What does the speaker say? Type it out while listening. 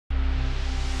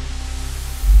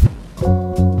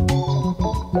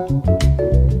Oh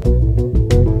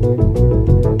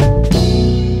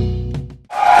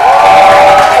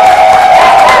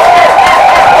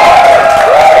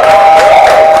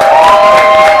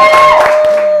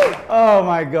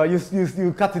my God,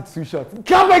 you cut it too short.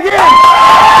 Come again!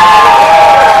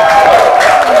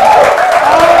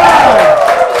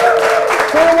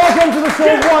 So welcome to the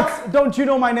show. What don't you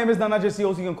know? My name is Nana Jesse.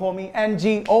 Also, you can call me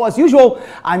NG. Oh, as usual,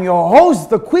 I'm your host,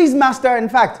 the quiz master. In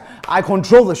fact, I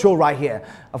control the show right here.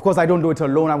 Of course, I don't do it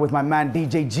alone. I'm with my man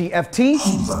DJ GFT.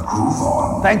 Keep the groove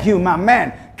on. Thank you, my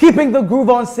man. Keeping the groove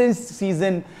on since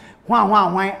season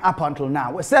up until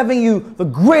now. We're serving you the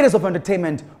greatest of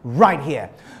entertainment right here.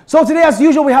 So today, as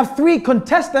usual, we have 3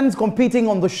 contestants competing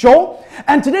on the show.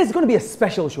 And today is going to be a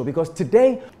special show because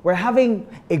today we're having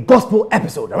a gospel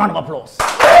episode. A round of applause.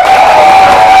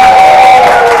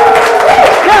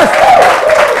 Yes!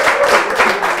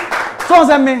 So,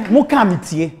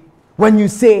 when you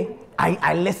say,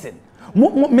 I listen.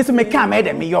 When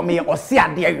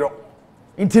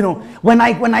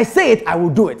I say it, I will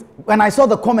do it. When I saw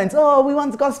the comments, oh, we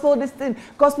want gospel, this thing,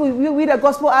 gospel, we the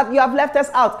gospel art, you have left us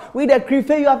out. We the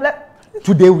crefe, you have left.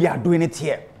 Today we are doing it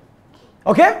here.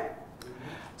 Okay?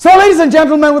 So, ladies and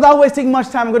gentlemen, without wasting much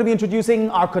time, I'm going to be introducing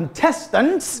our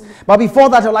contestants. But before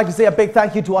that, I'd like to say a big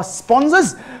thank you to our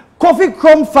sponsors, Coffee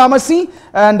Chrome Pharmacy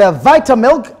and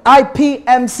Vitamilk,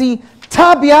 IPMC,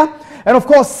 Tabia, and of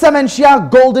course, Sementia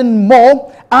Golden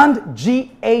Mall and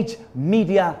GH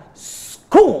Media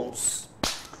Schools.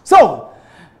 So,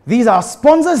 these are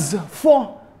sponsors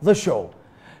for the show.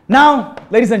 Now,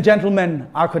 ladies and gentlemen,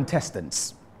 our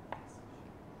contestants.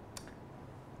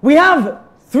 We have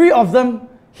 3 of them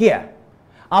here.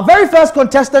 Our very first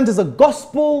contestant is a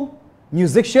gospel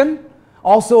musician,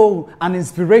 also an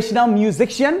inspirational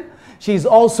musician. She's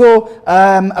also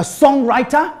a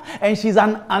songwriter, and she's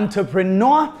an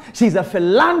entrepreneur. She's a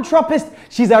philanthropist.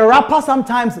 She's a rapper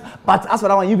sometimes, but as for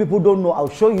that one, you people don't know, I'll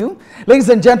show you. Ladies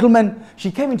and gentlemen, she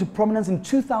came into prominence in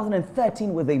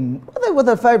 2013 with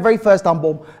her very first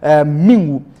album,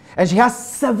 Mingu. And she has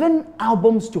 7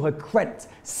 albums to her credit.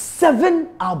 7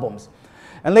 albums.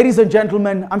 And ladies and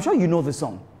gentlemen, I'm sure you know the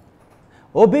song.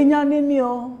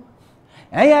 Obinyanimio,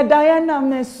 Eya Diana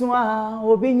Meswa,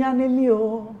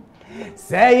 Obinyanimio.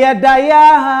 Say ya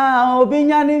daya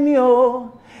obinyanimio.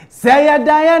 Say ya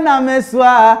Diana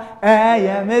Meswa,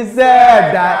 Eya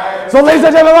Meseda. So ladies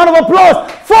and gentlemen, a round of applause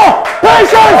for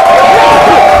Patience.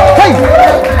 Hey,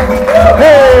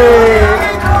 hey.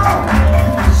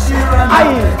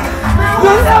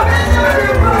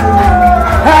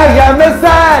 Eya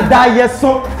Meseda. Yes,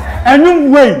 so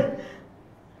and way.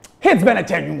 Hits Ben a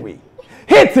 10 way.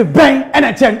 Hits Ben and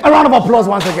a 10. A round of applause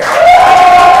once again.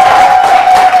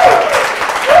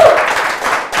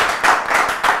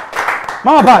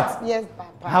 Mama Pat. Yes,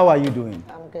 Papa. How are you doing?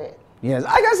 I'm good. Yes,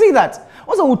 I can see that.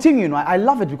 Also, team, you know, I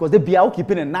love it because they be out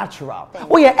keeping it natural.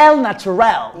 Oh, yeah, El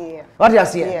Natural. Yeah. What do you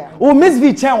say? Yeah. Oh, Miss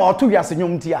V Chen or 2 years in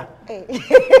Yumtia. Hey.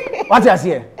 What do you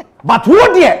say? But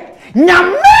what dear?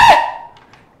 Nyame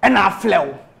and I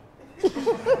flow.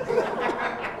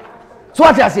 So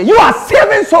what do you say? You are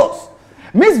saving souls.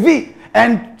 Miss V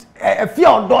and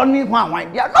Fior don't need one.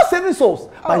 They are not saving souls,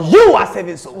 but you are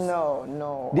saving souls. No.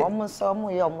 Almost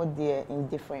there in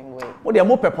different way. Well, they are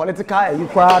more political. You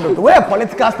crowd. Where a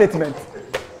political statement?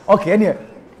 Okay, anyway.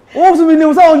 What do we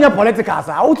know? On your political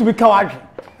side, how to be coward?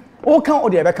 All count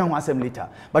or the other can answer later.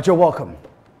 But you're welcome.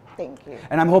 Thank you.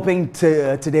 And I'm hoping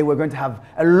today we're going to have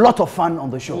a lot of fun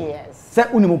on the show. Yes. Say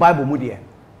Unimu Bible Mudie.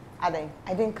 I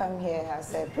didn't come here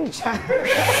as a preacher.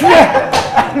 Yeah.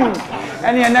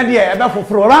 And you're not here. A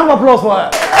round of applause for her.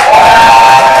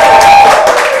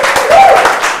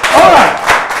 All right.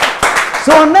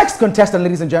 So our next contestant,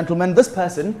 ladies and gentlemen, this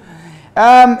person,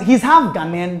 he's half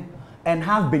Ghanaian and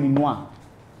half Beninois.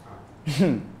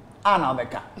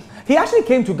 He actually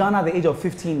came to Ghana at the age of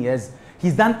 15 years.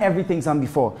 He's done everything some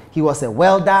before. He was a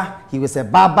welder, he was a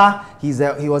barber, he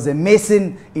was a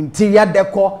mason, interior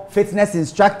decor, fitness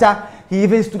instructor. He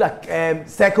even stood at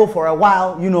circle for a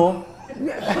while, you know. You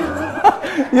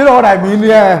know what I mean?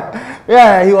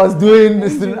 Yeah, he was doing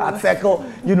this at circle,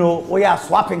 you know,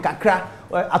 swapping kakra,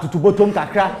 atutubotom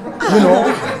kakra, you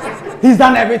know. He's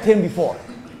done everything before.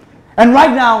 And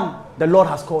right now, the Lord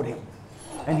has called him.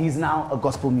 And he's now a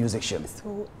gospel musician.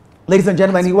 Ladies and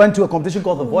gentlemen, he went to a competition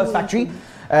called The Voice Factory,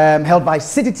 held by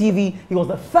City TV. He was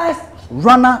the first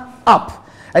runner-up.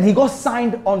 And he got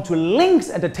signed on to Lynx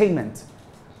Entertainment.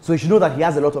 So you should know that he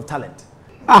has a lot of talent.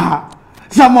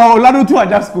 Some Oladotun are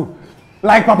just cool.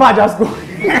 Like Papa just cool.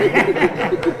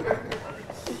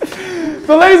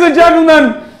 So ladies and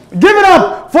gentlemen, give it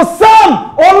up for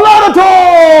Sam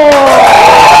Oladotun!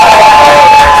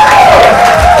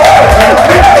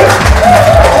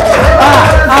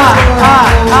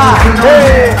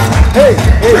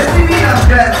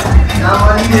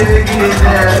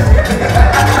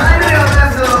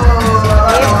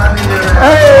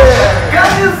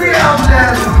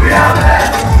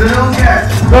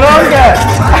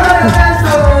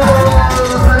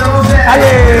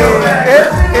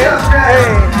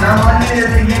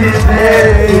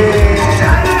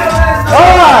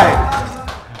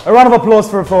 A round of applause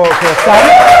for Sam.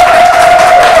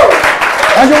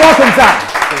 And you're welcome, Sam.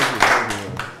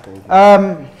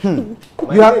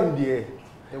 You have.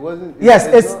 It wasn't. Yes,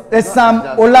 it's Sam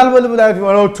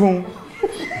Oladotun.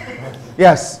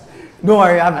 Yes. Don't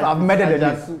worry, I've met it.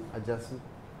 Ajasu.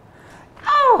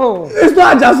 Oh, it's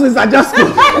not Ajasu, it's Ajasu.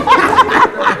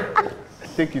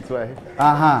 Take it away.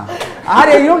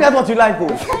 You don't get what you like,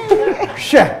 though.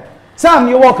 Sure. Sam,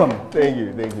 you're welcome. Thank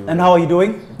you. And how are you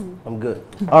doing? I'm good.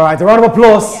 All right, a round of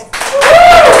applause. Yes.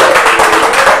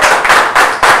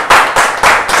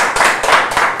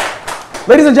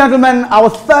 Ladies and gentlemen, our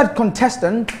third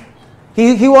contestant,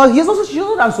 she's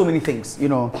also done so many things, you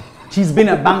know. She's been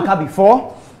a banker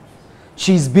before.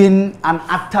 She's been an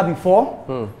actor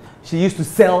before. She used to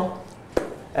sell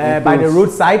by the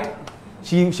roadside.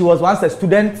 She was once a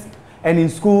student, and in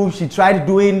school she tried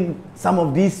doing some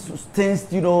of these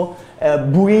things, you know,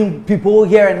 booing people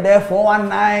here and there,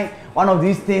 419, one of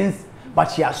these things, but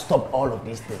she has stopped all of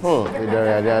these things.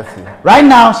 Right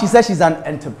now, she says she's an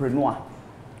entrepreneur.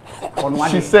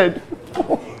 She said,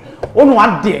 on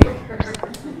one day,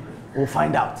 we'll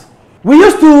find out. We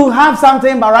used to have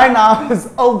something, but right now it's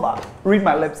over. Read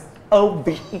my lips.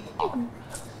 Over.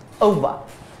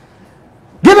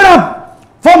 Give it up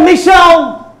for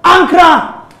Michelle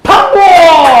Ankrah.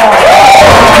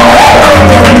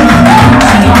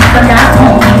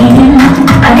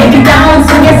 I get it down,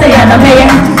 so you say I'm a man.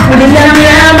 When you tell me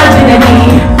I'm not in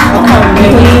any, I'll come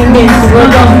in into a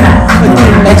longer.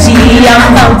 But I'm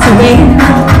about to win.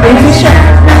 Baby, sure,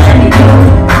 nothing to do.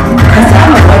 Cause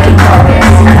I'm a work in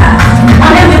progress.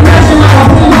 I'm every person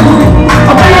I'm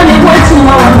a work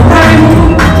tomorrow.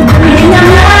 When you tell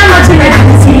me I'm not in any,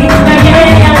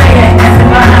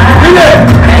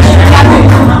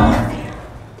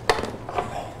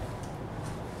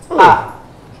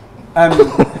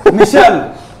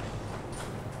 Michelle,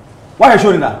 why are you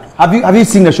showing that? Have you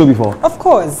seen the show before? Of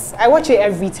course, I watch it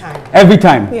every time. Every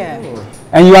time? Yeah.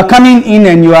 And you are coming in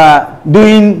and you are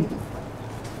doing...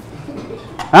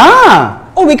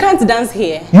 Oh, we can't dance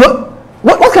here.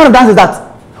 What kind of dance is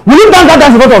that? Will you dance that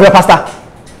dance in front of your pastor?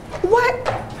 What?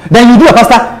 Then you do a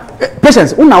pastor...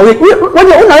 Patience, when you're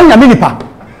in a mini-pa.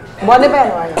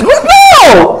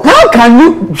 No! How can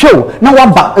you show? Now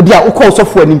what back? They are called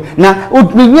software. Now,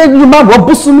 you might be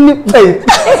busum.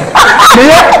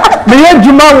 Me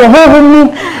Juma was home.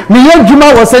 Me Juma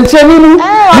was sentient.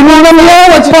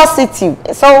 Positive.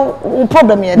 So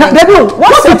problem here.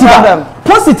 What's the problem?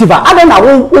 Positive. I don't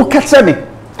know who catch me.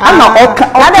 I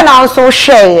don't also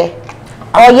share.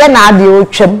 Or you're not the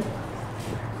ocean.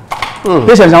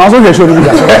 Patience, I also show you.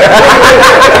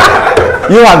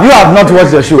 You have not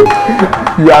watched the show.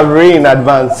 You have read in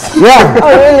advance. Yeah. Oh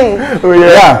really? Oh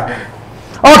yeah.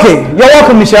 Okay, you're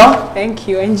welcome, Michelle. Thank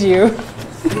you, and you.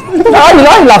 Why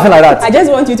are you laughing like that? I just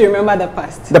want you to remember the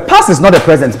past. The past is not the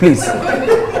present, please.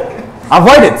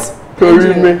 Avoid it.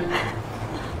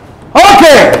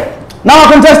 Okay, now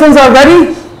our contestants are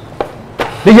ready.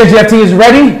 DJ GFT is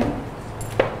ready.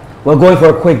 We're going for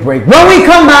a quick break. When we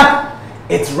come back,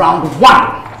 it's round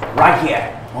one right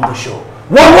here on the show.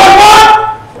 What don't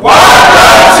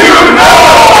you know?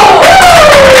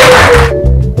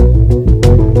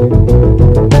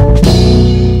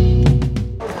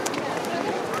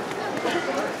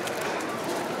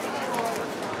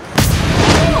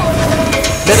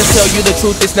 Let us tell you the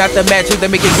truth, it's not the magic that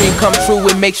make your dream come true.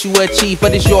 It makes you achieve,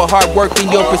 but it's your hard work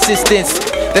and your persistence.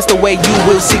 That's the way you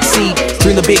will succeed.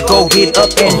 Dream the big goal, get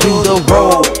up and do the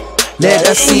roll. Let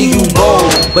us see you roll,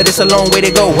 but it's a long way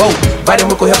to go. Whoa,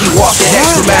 Vitamin will help you walk an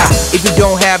extra mile. If you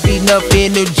don't have enough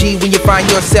energy when you find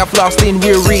yourself lost and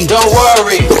weary, don't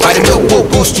worry, Vitamin will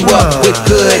boost you up with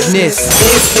goodness.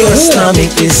 If your stomach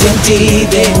is empty,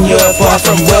 then you're far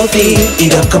from wealthy.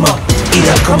 Eat up, come on, eat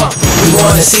up, come on. We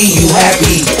wanna see you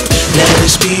happy. Let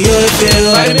us be your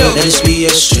fill, let us be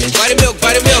your strength. Vitamin,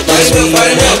 let us be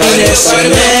your happiness,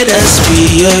 let us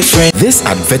be your friend. This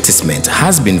advertisement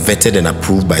has been vetted and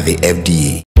approved by the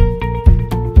FDA.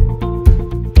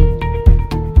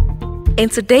 In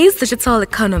today's digital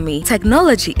economy,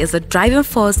 technology is a driving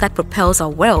force that propels our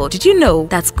world. Did you know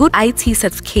that good IT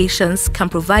certifications can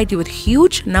provide you with a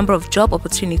huge number of job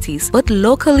opportunities, both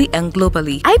locally and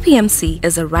globally? IPMC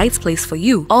is the right place for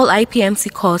you. All IPMC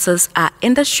courses are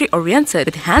industry-oriented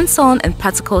with hands-on and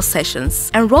practical sessions.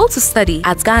 Enroll to study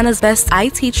at Ghana's best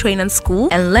IT training school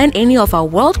and learn any of our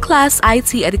world-class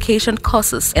IT education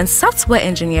courses in software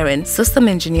engineering, system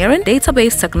engineering,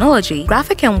 database technology,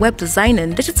 graphic and web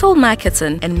designing, digital marketing,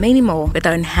 marketing, and many more. With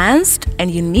our enhanced and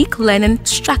unique learning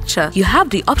structure, you have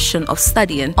the option of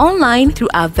studying online through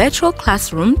our virtual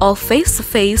classroom or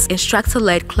face-to-face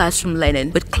instructor-led classroom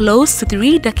learning. With close to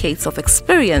 3 decades of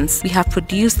experience, we have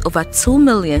produced over 2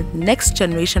 million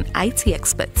next-generation IT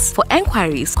experts. For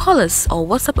enquiries, call us or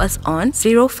WhatsApp us on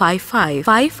 055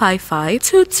 555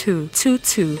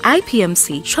 2222.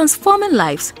 IPMC, transforming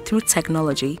lives through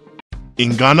technology.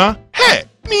 In Ghana, hair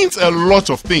means a lot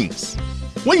of things.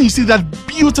 When you see that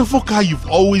beautiful car you've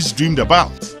always dreamed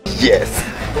about. Yes,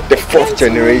 the 4th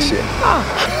generation.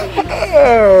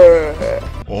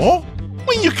 Or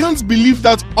when you can't believe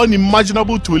that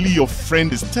unimaginable toli your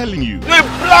friend is telling you.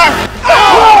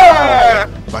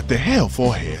 But the hair of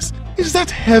all hairs is that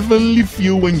heavenly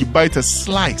feel when you bite a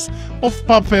slice of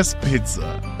Papa's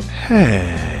pizza.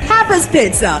 Papa's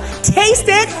Pizza. Taste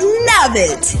it, love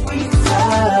it.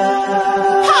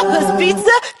 Papa's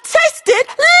Pizza. Taste it,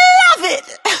 love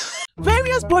it.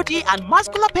 Various body and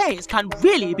muscular pains can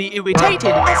really be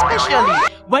irritating, especially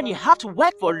when you have to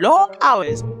work for long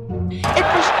hours. It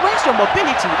restrains your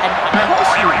mobility and can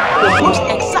cause you the most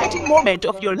exciting moment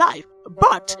of your life.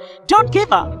 But don't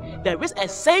give up. There is a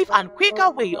safe and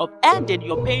quicker way of ending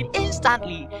your pain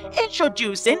instantly.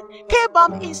 Introducing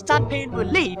K-Balm Instant Pain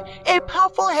Relief, a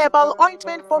powerful herbal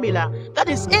ointment formula that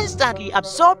is instantly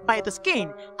absorbed by the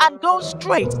skin and goes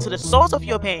straight to the source of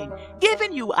your pain,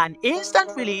 giving you an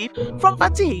instant relief from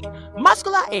fatigue,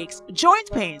 muscular aches, joint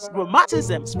pains,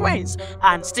 rheumatism, sprains,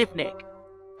 and stiff neck.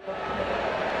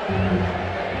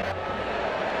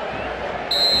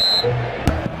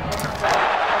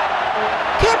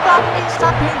 K-Balm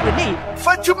Instant Pain Relief.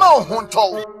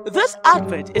 This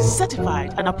advert is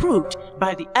certified and approved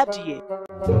by the FDA.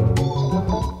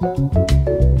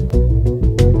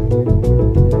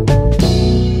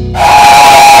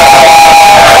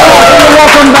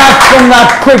 Welcome back from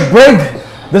that quick break.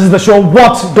 This is the show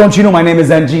What Don't You Know? My name is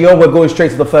NGO. We're going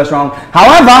straight to the first round.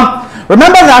 However,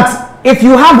 remember that if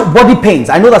you have body pains,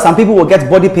 I know that some people will get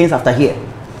body pains after here.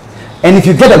 And if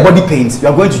you get a body pains, you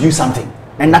are going to do something.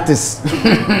 And that is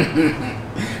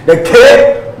the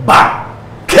K-Balm.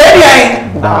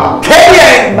 K-Balm.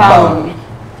 K-Balm.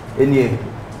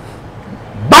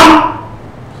 Bam!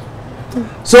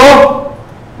 So,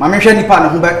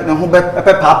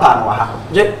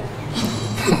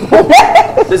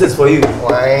 this is for you.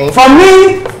 From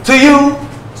me to you,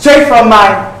 straight from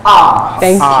my arm.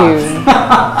 Thank you.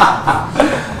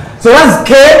 So that's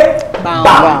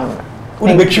K-Balm.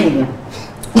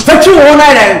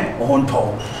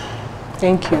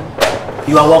 Thank you.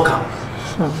 You are welcome.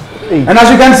 And as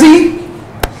you can see,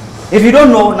 if you don't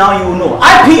know, now you will know.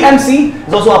 IPMC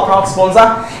is also a proud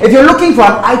sponsor. If you're looking for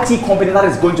an IT company that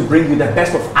is going to bring you the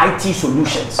best of IT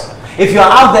solutions, if you're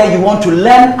out there, you want to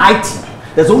learn IT,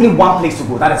 there's only one place to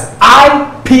go. That is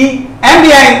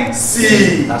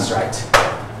IPMC. That's right.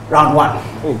 Round 1.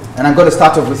 And I'm going to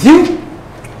start off with you.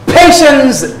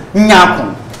 Patience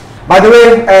Nyarko. By the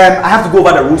way, I have to go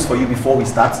over the rules for you before we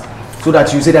start, so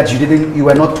that you say that you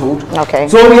were not told. Okay.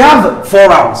 So we have 4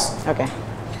 rounds. Okay.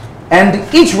 And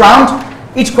each round,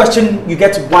 each question you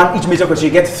get 1, each major question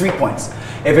you get 3 points.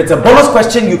 If it's a bonus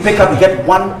question you pick up, you get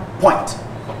 1 point.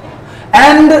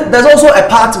 And there's also a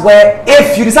part where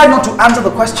if you decide not to answer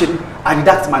the question, I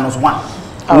deduct -1.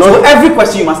 So every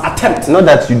question you must attempt. Not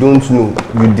that you don't know,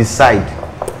 you decide.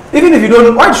 Even if you don't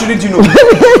know, why shouldn't you know?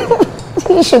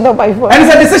 You should know by voice. And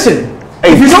it's a decision.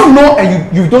 If you don't know and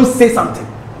you don't say something,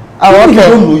 okay. If you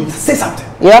don't know, you say something.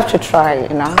 You have to try,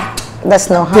 you know. That's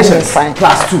no harm in trying.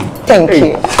 Class 2. Thank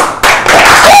you.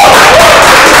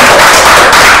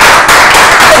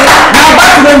 Now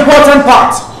back to the important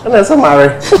part.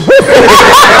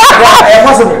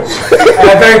 Possible.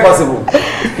 Very possible.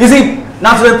 You see,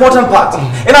 now to the important part.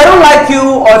 If I don't like you,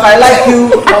 or if I like you,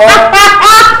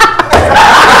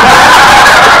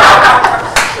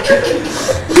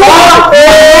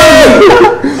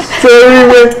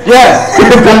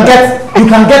 you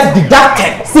can get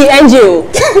deducted. See, Angel,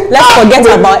 let's forget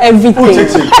about everything.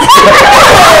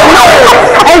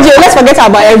 Angel, let's forget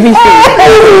about everything.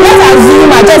 Let's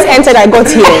assume I just entered, I got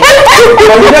here.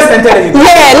 You just entered.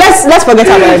 Yeah, let's forget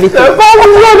about everything.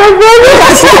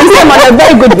 I'm on a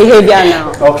very good behavior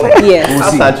now. Okay. Yes. We'll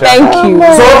see. Thank you.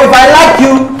 So if I like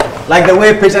you, like the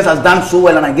way Patience has done so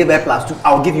well, and I give her +2,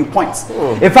 I'll give you points.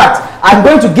 In fact, I'm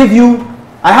going to give you,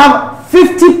 I have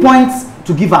 50 points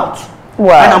to give out.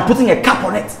 Wow. And I'm putting a cap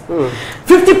on it.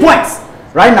 50 points.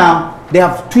 Right now, they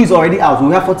have 2 is already out.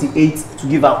 We have 48 to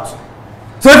give out.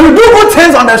 So if you do good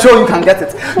things on the show, you can get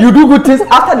it. You do good things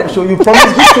after the show, you promise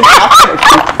good things after the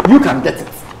show, you can get it.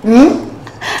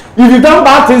 If you've done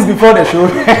bad things before the show,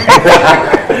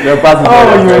 you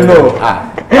will know.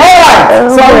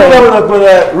 Alright, so I'm going to put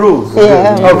the rules.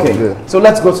 Yeah. Okay, so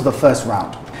let's go to the first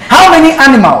round. How many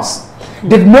animals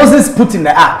did Moses put in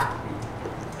the ark?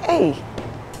 Hey.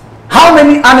 How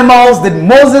many animals did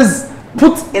Moses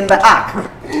put in the ark?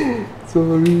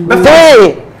 Sorry.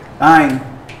 9.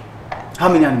 How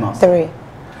many animals? 3.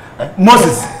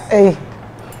 Moses. Hey.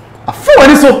 A 4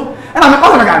 and so. And I'm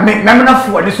going to make me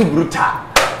 4 and so brutal.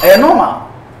 Normal.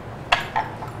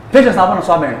 Patience, I want to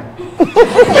swab.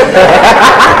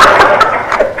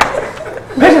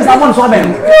 Patience, I want to swab.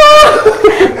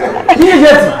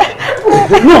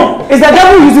 No, it's the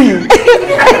devil using you.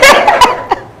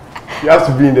 You have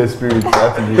to be in the spirit.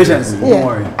 Patience, don't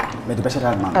worry. May the best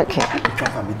man. Okay.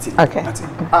 Okay.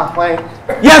 Fine.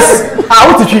 Yes, I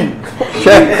want to cheat.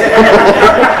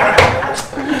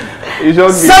 You should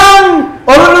be. Some.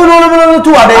 Oh no,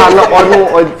 2 are there. No.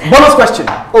 Bonus question.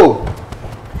 Oh.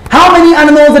 How many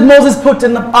animals did Moses put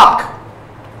in the ark?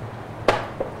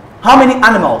 How many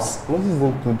animals? Moses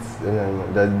didn't put an animal.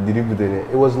 Did he put any?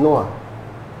 It was Noah.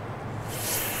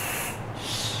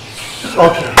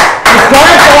 Okay.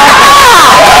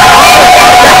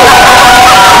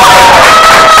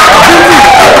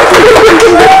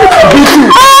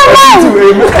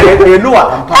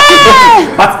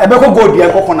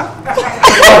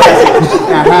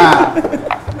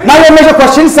 Now your major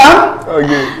question, Sam.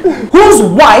 Okay. Whose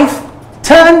wife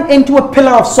turned into a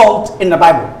pillar of salt in the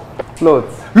Bible? Lot.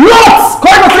 Lot!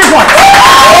 Correct for 3 points.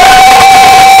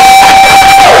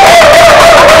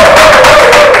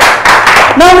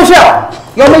 Now, Michelle,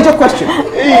 your major question.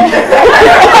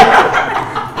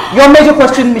 Your major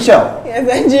question, Michelle. Yes,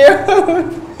 thank you.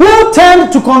 Who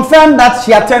turned to confirm that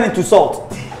she had turned into salt?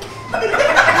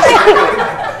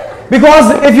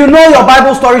 Because if you know your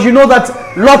Bible stories, you know that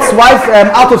Lot's wife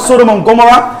out of Sodom and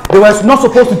Gomorrah, they were not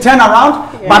supposed to turn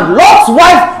around, but Lot's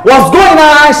wife was going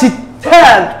around and she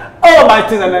turned. Oh my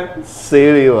things and then. So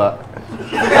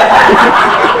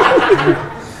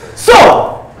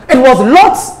it was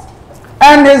Lot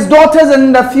and his daughters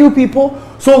and a few people.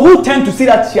 So who turned to see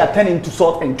that she had turned into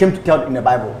salt and came to tell in the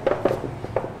Bible?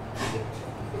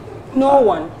 No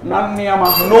one. No one.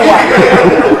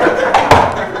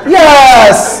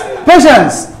 Yes.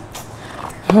 Patience.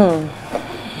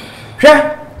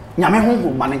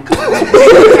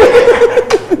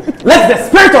 Let the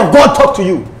Spirit of God talk to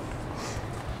you.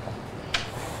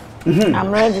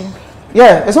 I'm ready.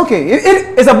 Yeah, it's okay.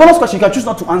 It's a bonus question. You can choose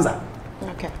not to answer.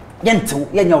 Okay.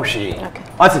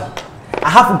 Okay. I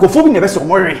have to go for me.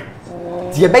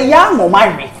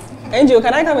 Angel,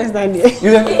 can I come and stand here?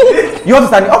 You want to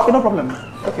stand here? Okay, no problem.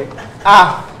 Okay.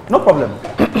 No problem.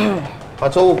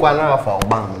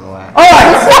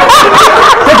 Alright.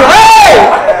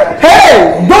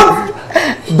 Hey!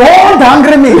 Don't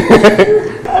anger me.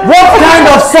 What kind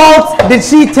of salt did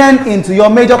she turn into? Your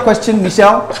major question,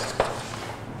 Michelle.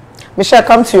 Michelle,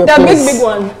 come to your place. The big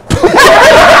one.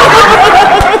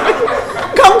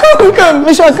 Come.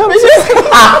 Michelle, come. Please.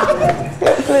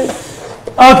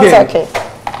 Okay. It's okay.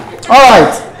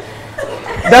 Alright.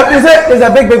 It's a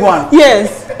big one.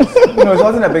 Yes. No, it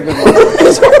wasn't a big one.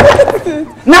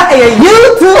 Now,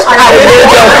 you two are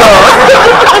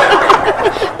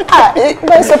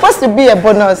But it's supposed to be a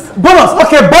bonus. Bonus.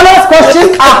 Okay, bonus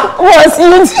question. Was it?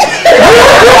 Bonus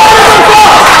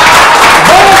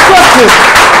question.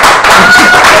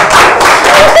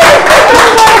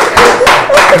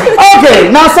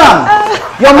 Okay, now Sam,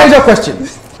 your major question.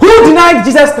 Who denied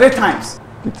Jesus 3 times?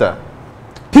 Peter.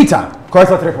 Correct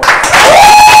for 3 points.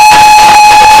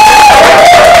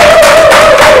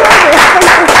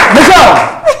 Michelle,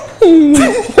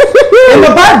 in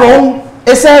the Bible,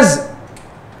 it says,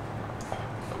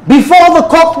 before the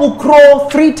cock will crow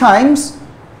 3 times,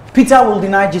 Peter will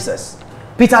deny Jesus.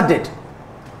 Peter did.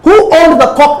 Who owned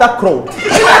the cock that crowed?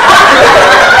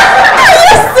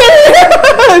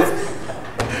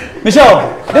 Michelle,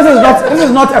 this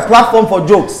is not a platform for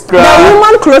jokes. The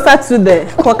woman closer to the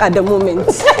cock at the moment.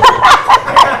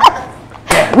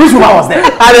 Which woman was there?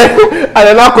 I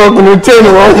did not cook the chain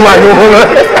of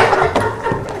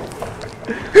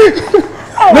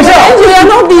Michelle, You are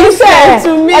not being fair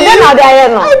to me. I don't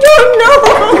know.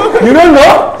 You don't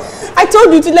know? I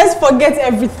told you to let's forget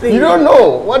everything. You don't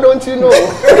know. Why don't you know?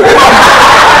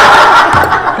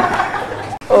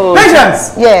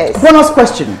 Patience. Yes. Bonus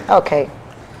question. Okay.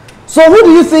 So who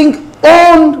do you think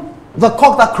owned the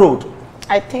cock that crowed?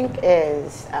 I think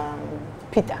is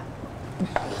Peter.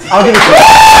 I'll give it to you.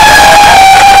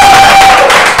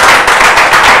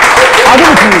 I'll give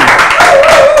it to you.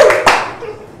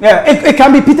 Yeah, it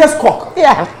can be Peter's cock.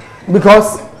 Yeah.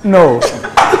 Because, no,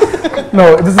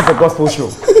 this is a gospel show.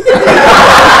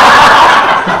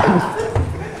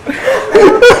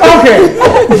 Okay.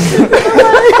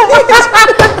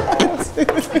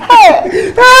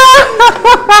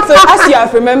 So as you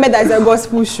have remembered that it's a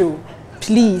gospel show,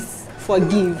 please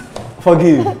forgive.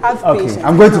 Forgive. Have Okay, patience.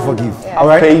 I'm going to forgive. Yeah. All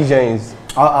right. Patience.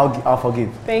 I'll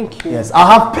forgive. Thank you. Yes,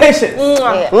 I'll have patience.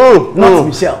 Yeah. Not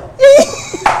Michelle.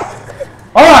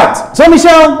 All right. So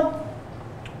Michelle,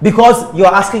 because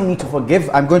you're asking me to forgive,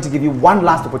 I'm going to give you one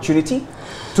last opportunity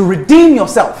to redeem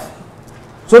yourself,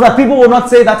 so that people will not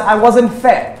say that I wasn't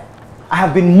fair. I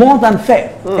have been more than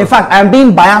fair. In fact, I'm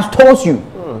being biased towards you.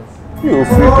 You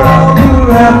freaker.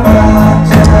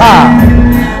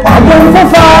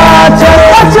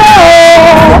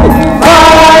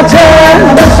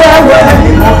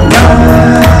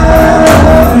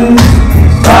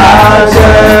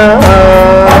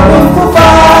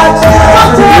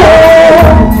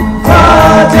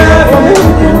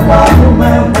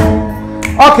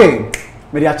 Okay.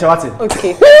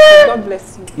 Okay. God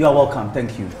bless you. You are welcome.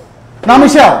 Thank you. Now,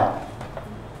 Michelle,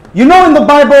 you know in the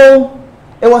Bible,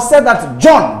 it was said that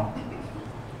John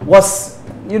was,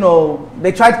 you know,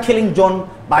 they tried killing John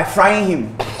by frying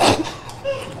him.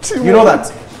 You know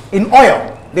that? In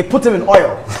oil. They put him in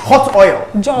oil. Hot oil.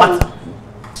 John. But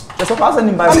there's a person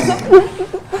in Bible.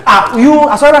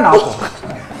 I saw it now.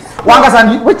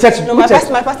 Which church? No, which church?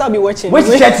 my pastor will be watching. Which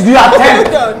church do you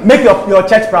attend? Make your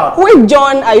church proud. Which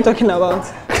John are you talking about?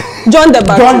 John the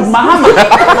Baptist. John Muhammad.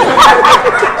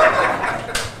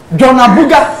 John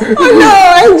Abuga. Oh no,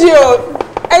 NGO.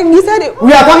 And you said it.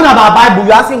 We are talking about Bible.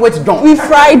 You are asking which John? We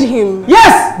fried him.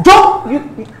 Yes, John.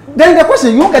 Then the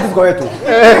question, you won't get it correct too.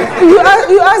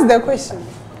 You asked the question.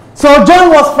 So John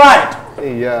was fried.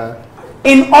 Yeah.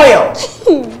 In oil.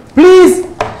 Please,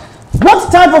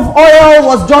 what type of oil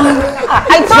was John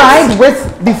fried with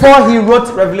before he wrote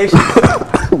Revelation?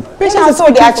 Patience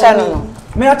so their channel.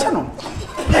 May I channel?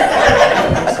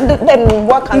 Then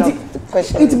what kind of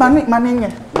question? It's my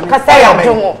name. Kasaya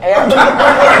Ajongo.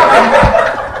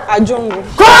 Ajongo.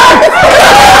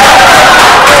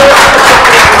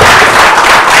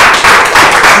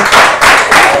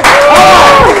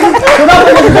 So that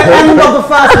was the end of the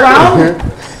first round.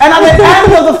 And at the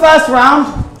end of the first round,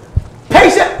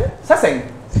 patience.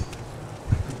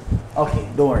 Okay,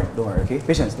 don't worry, okay?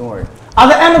 Patience, don't worry. At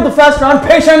the end of the first round,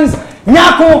 patience,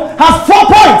 Nyarko has 4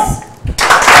 points.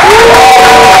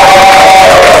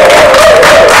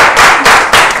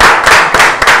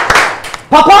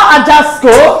 Papa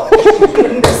Ajasko,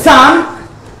 Sam,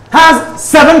 has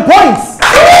 7 points.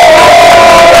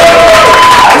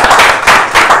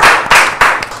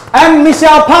 And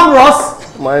Michelle Pamros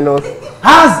Minus.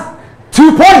 has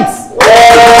 2 points.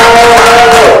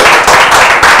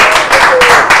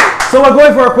 So we're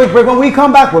going for a quick break. When we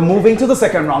come back, we're moving to the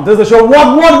second round. This is the show.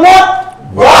 What?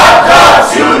 What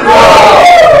does you know?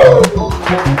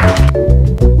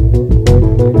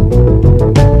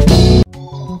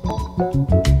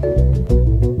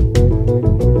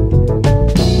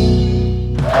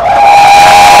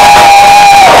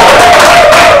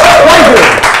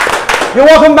 You're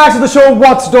welcome back to the show,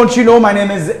 What Don't You Know? My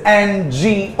name is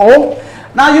NGO.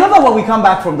 Now, you know that when we come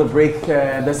back from the break,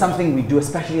 there's something we do,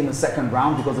 especially in the second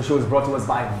round, because the show is brought to us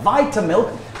by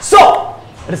Vitamilk. So,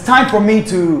 it is time for me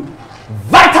to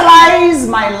vitalize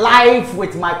my life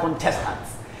with my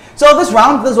contestants. So, this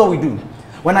round, this is what we do.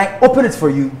 When I open it for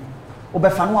you,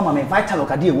 Vitamilk, Vitamilk,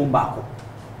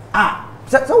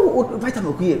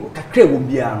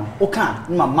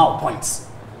 points.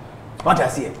 What do I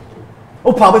see?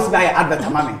 Oh, probably I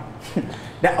advert mommy.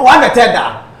 The one that said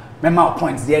that my mouth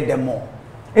points there, them more.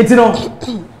 It's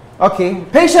okay.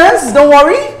 Patience, don't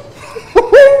worry.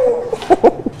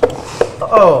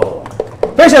 Oh,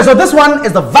 patience. So this one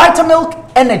is the Vitamilk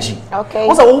Energy. Okay.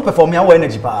 What's a perform your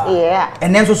energy bar? Yeah.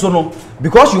 And then so no,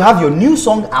 because you have your new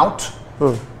song out.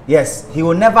 Yes, he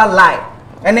will never lie.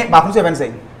 And then Baku even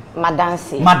say,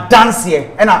 Madansi.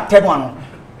 And I tell one,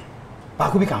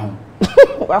 Baku be come home.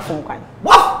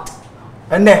 What?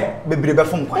 And then baby be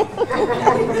from quite.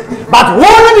 But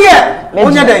one year,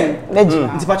 one year then.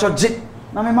 It's about your jit.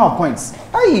 Now my mouth points.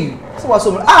 Hey, so what's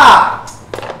so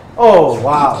oh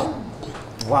wow.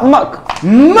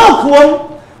 Milk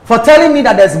one for telling me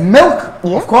that there's milk,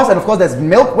 of course, and of course there's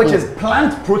milk, which is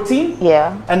plant protein.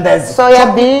 Yeah. And there's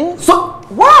soya beans. So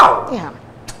wow. Yeah.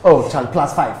 Oh, child,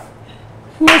 +5.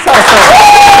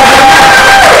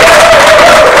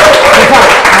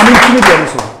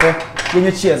 I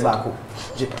mean, cheers back.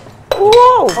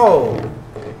 Whoa. Oh.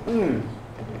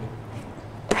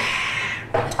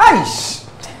 Aish.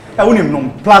 I won't even know.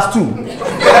 +2.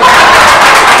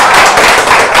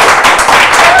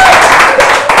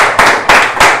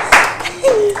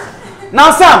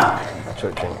 Now, Sam.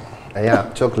 Yeah,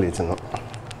 chocolate, no.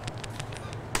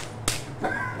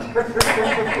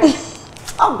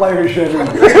 I'm very sure.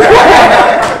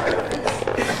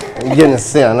 Again,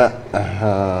 say Anna.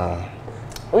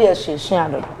 We are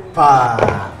sharing.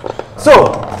 So,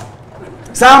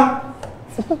 Sam.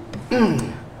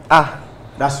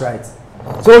 That's right.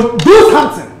 So do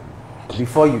something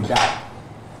before you die.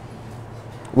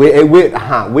 We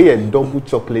a double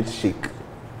chocolate shake.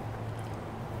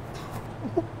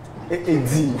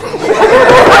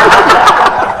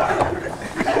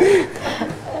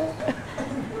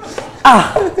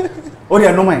 Oh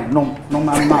yeah, no man.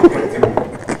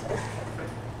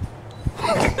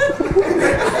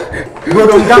 Go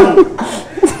down.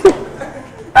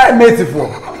 I made it for.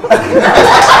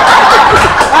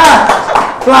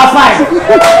 Class 5.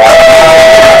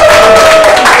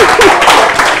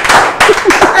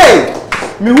 Hey,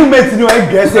 me who made it?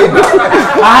 I guess it.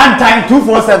 I had time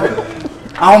 247.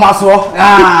 I almost saw.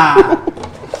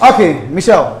 Okay,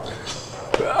 Michelle.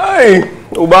 Hey,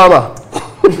 Obama.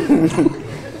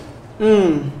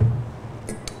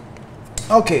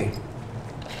 Okay.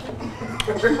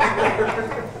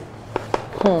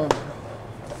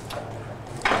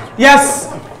 Yes.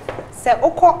 Say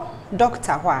oko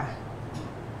doctor wa.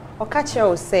 Oka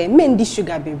chere say men di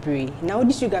sugar bebre. Na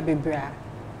odi sugar bebre a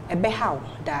ebe how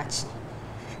dachi.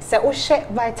 Say o she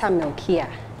vitamin kia.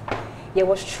 Ye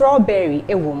was strawberry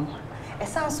ewom. E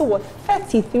sounds so with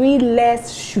 33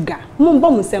 less sugar.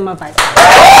 Mumbo musema vitamin.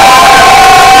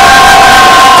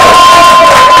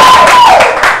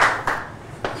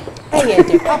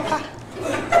 Hey, papa.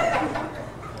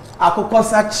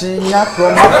 Akokosa chinya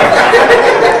from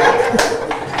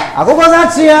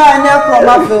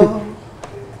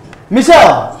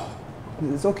Michelle,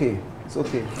 it's okay. It's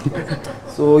okay.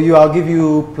 So I'll give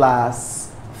you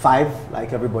 +5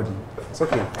 like everybody. It's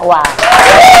okay. Wow.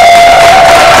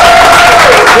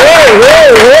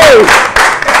 Hey.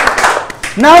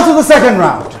 Now to the second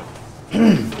round.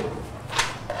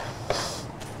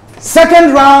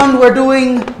 Second round, we're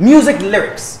doing music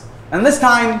lyrics. And this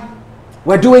time,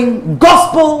 we're doing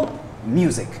gospel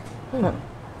music.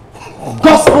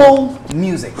 Gospel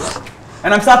music.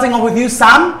 And I'm starting off with you,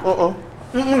 Sam.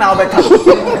 Now back up.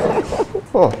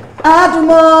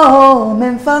 Adumo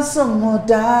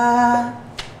menfasomoda.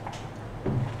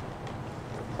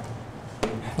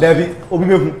 Debbie,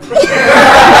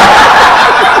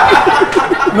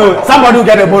 no, somebody will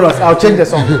get a bonus. I'll change the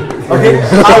song. Okay?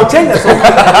 I'll change the song.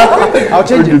 I'll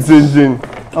change it.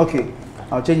 Okay.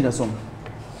 I'll change the song.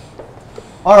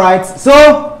 Alright,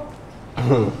 so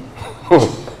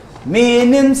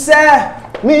Minim se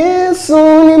Mi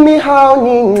suni mi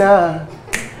haunina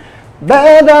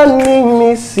Beda ni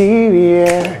mi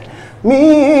sirie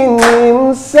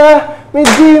Minim se mi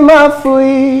jima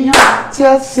fui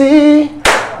Chasi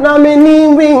na mi ni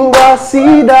wingwa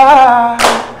sida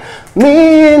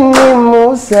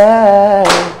Minim se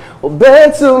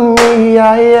Obetu mi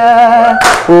ya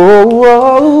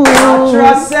oh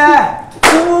trust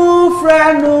two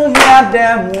friend no hear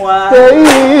them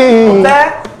one.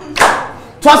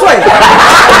 Trust way.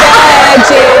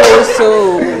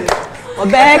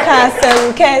 Obeka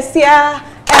sem kesia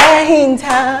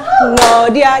ehinta no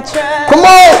diatra. Come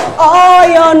on. Oh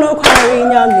you no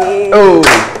kwarinya me. Oh.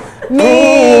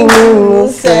 Me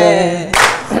say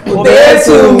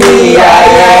Obetu mi ya.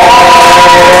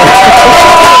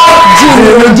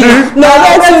 Jinudi, no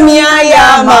betu mi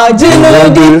ayama.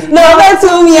 Jinudi, no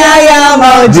betu mi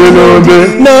ayama. Jinudi,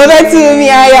 no betu mi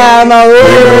ayama.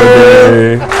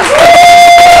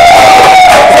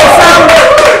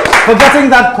 For getting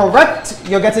that correct,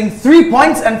 you're getting 3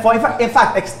 points, and for in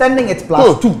fact extending it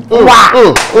 +2.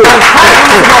 Wow!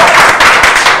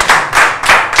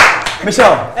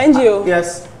 Michelle. And you?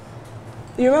 Yes.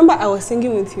 You remember I was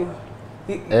singing with you?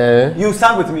 You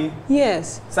sang with me?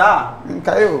 Yes. Sir,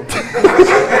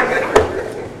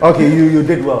 okay, you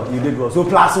did well. You did well. So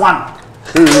 +1.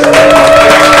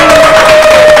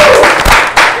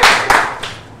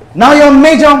 Now your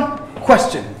major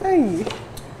question. Hey.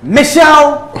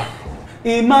 Michelle.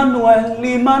 Emmanuel.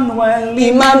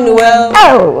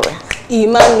 Oh.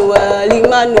 Emmanuel.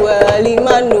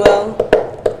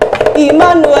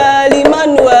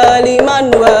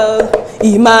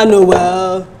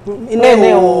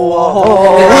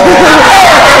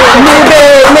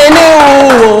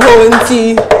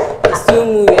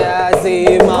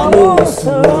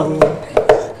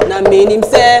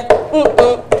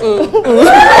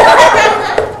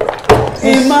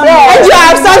 You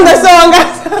have sung the song.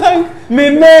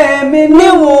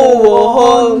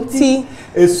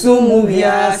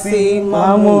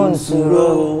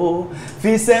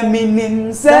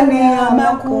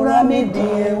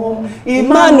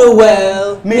 Emmanuel,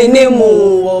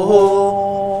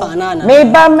 banana. Me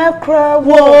ba me crow.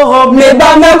 Me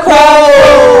ba me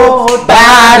crow.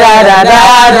 Da da da da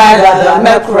da da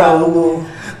me crow.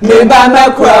 Me ba me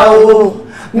crow.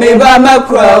 Me ba me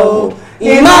crow.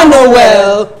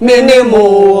 Emmanuel me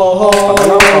nemo.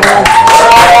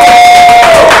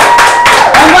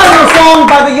 And that's a song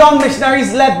by the Young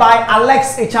Missionaries led by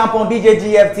Alex Echampon, DJ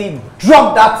GFT.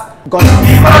 Drop that. Gone.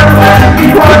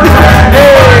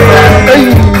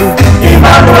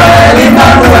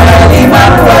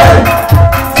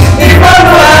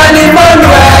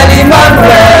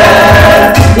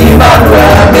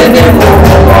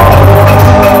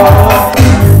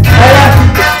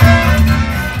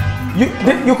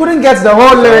 You couldn't get the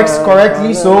whole lyrics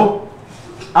correctly, so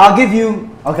I'll give you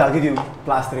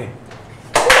 +3.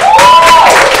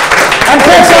 And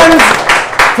patience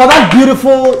for that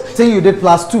beautiful thing you did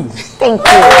 +2. Thank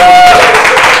you.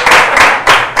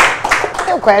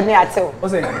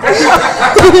 What's it?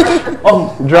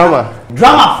 Drama.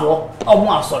 Drama for? Oh,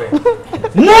 I'm sorry.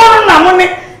 No, money.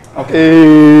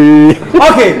 Okay.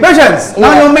 Okay, Patience.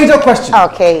 Now your major question.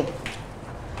 Okay.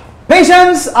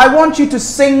 Patience, I want you to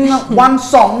sing one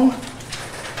song.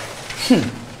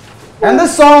 And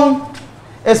this song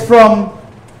is from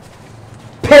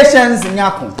Patience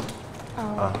Nyarko.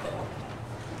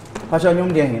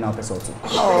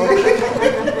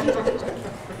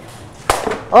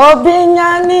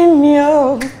 Obinyani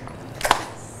mio.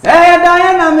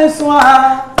 Diana Meswa.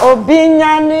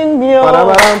 Obinyani mio.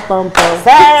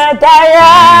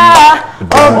 Daya.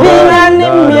 Obinyani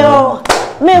mio.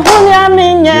 Me hunya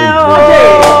minyo.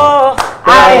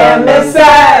 I am a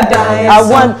sad. I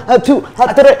want a 2,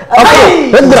 a 3.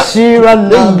 Okay. Shira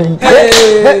Lily.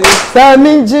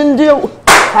 Sami Jindio.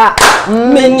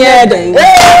 Minye ding.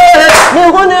 Me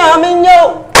hunya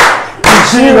minyo.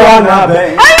 Shira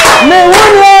Nabe. Me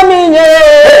hunya minyo.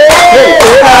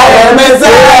 I am a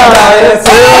sad.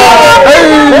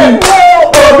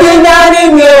 Obinyani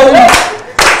mio.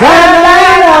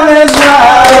 Diana Meswa.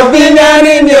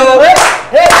 Obinyani mio.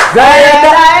 I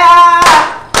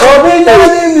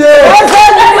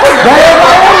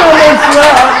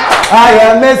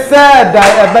am a sad.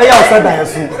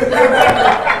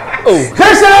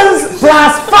 Christians +5.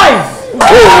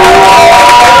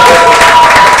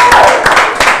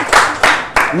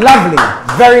 Lovely.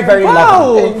 Very, very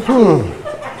lovely.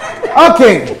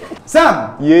 Okay. Sam.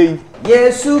 Yay.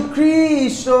 Yesu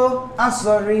Christo. I'm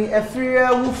sorry.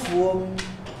 Efria Wufum.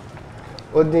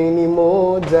 Odini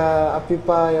moja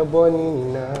apipa ya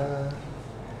bonina.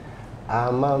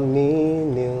 I'm a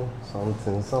meaning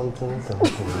something.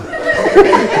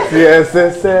 Yes,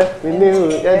 we knew.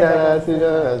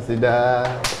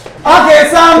 Okay,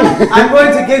 Sam, I'm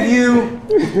going to give you.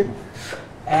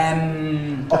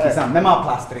 Okay, Sam, memo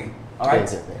 +3. All right.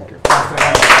 Thank you.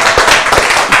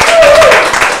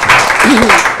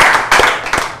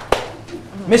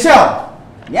 Michelle.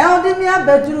 Now, give me a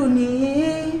bedroom.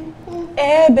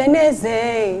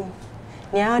 Ebenezer.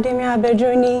 Now, give me a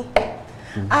bedroom.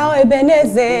 Our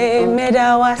Ebenezer,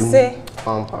 Medawase.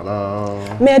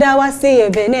 Medawase,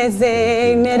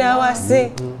 Ebenezer,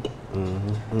 Medawase.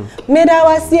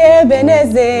 Medawase,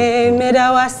 Ebenezer,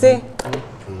 Medawase.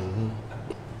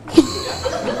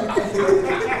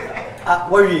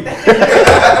 What are you?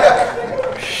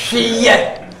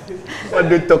 Shit. What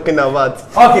are you talking about?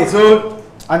 Okay, so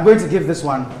I'm going to give this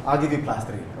one. I'll give you +3.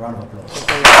 A round of applause.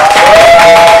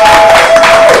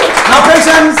 Now,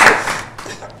 Patience.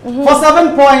 For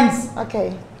 7 points.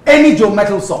 Okay. Any Joe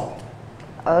Metal song.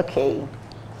 Okay.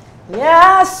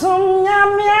 Yasum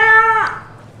nyamya.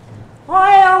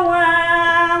 Oya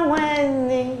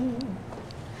weni.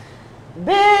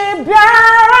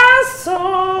 Bibiara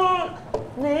sun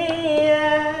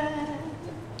niye.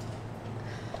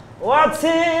 What's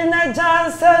in a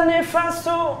Johnson if I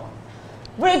so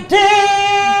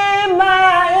redeem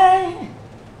my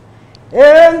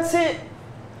empty.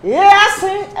 Yes,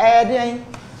 Eddie.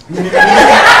 One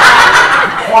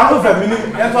of them, okay.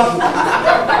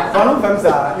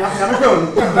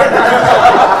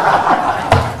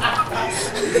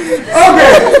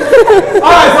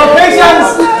 All right, so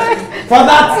Patience. For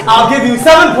that, I'll give you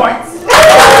 7 points.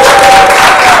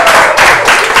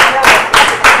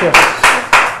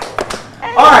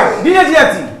 All right, DJ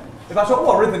GFT. If I show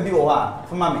what rhythm do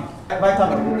for mommy,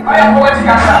 vitamin.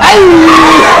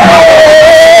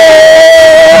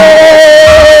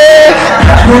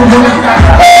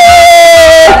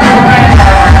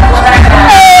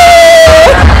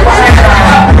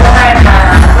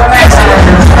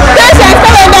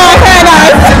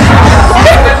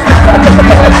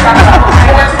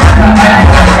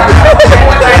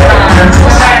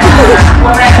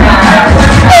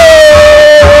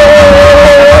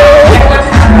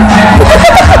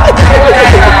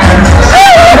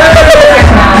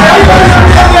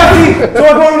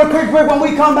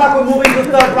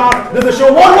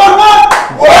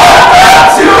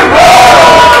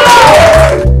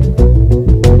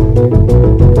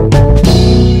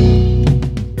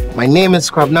 name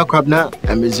is Kwabna,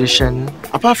 a musician.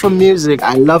 Apart from music,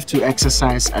 I love to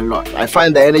exercise a lot. I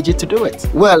find the energy to do it.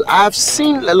 Well, I've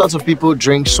seen a lot of people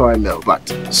drink soy milk, but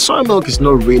soy milk is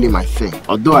not really my thing,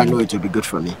 although I know it will be good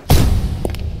for me.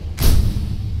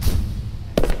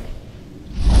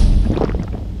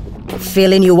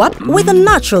 Filling you up with a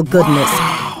natural goodness.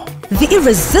 Wow. The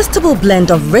irresistible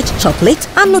blend of rich chocolate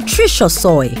and nutritious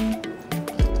soy.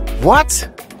 What?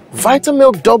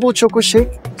 Vitamilk double choco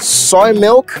shake? Soy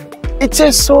milk? It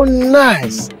tastes so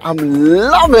nice. I'm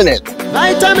loving it.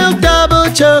 Vitamilk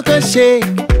double choco shake.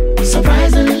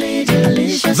 Surprisingly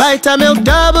delicious. Vitamilk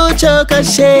double choco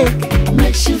shake.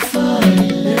 Makes you fall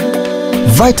in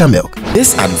love. Vitamilk.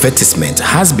 This advertisement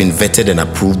has been vetted and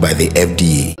approved by the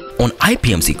FDA. On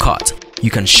IPMC Cart,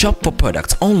 you can shop for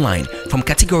products online from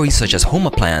categories such as home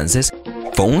appliances,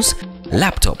 phones,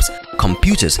 laptops,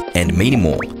 computers, and many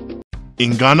more.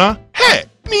 In Ghana, hair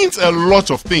means a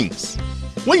lot of things.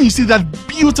 When you see that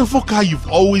beautiful car you've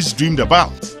always dreamed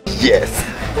about. Yes,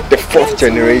 the 4th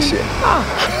generation.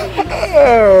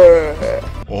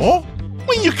 Or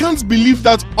when you can't believe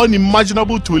that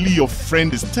unimaginable toli your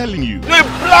friend is telling you.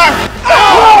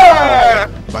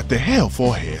 But the hair of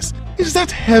all hairs is that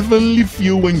heavenly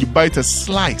feel when you bite a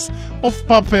slice of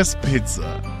Papa's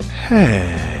Pizza.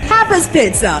 Papa's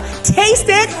Pizza. Taste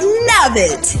it, love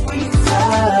it.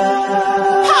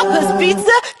 Papa's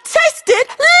Pizza, taste it,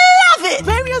 love it!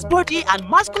 Various body and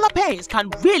muscular pains can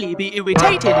really be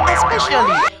irritating,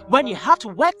 especially when you have to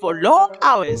work for long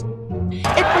hours.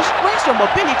 It restrains your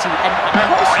mobility and can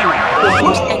cause you the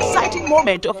most exciting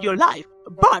moment of your life.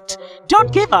 But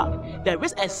don't give up. There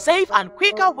is a safe and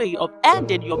quicker way of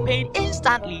ending your pain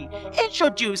instantly.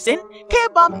 Introducing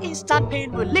K-Balm Instant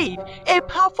Pain Relief, a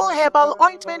powerful herbal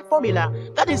ointment formula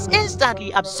that is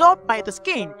instantly absorbed by the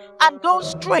skin and goes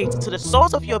straight to the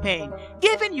source of your pain,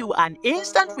 giving you an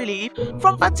instant relief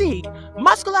from fatigue,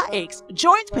 muscular aches,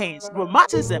 joint pains,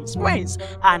 rheumatism, sprains,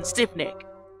 and stiff neck.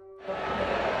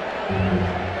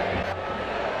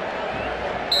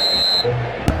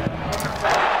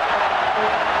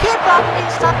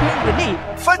 Instant Pain Relief.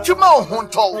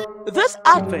 This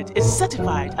advert is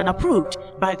certified and approved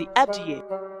by the FDA.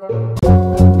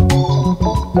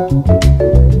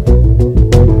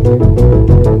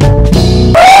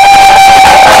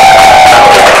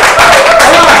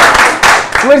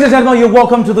 Ladies and gentlemen, you're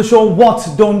welcome to the show What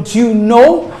Don't You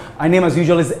Know? My name as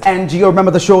usual is NGO.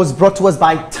 Remember, the show is brought to us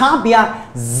by Tabia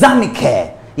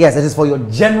Zamicare. Yes, it is for your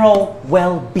general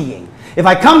well-being. If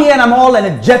I come here and I'm all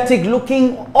energetic,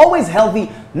 looking, always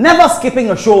healthy, never skipping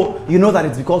a show, you know that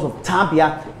it's because of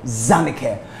Tabia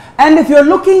Zamicare. And if you're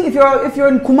looking, if you're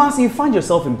in Kumasi, you find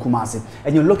yourself in Kumasi,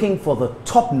 and you're looking for the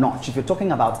top notch, if you're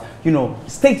talking about, you know,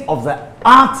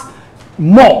 state-of-the-art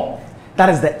mall, that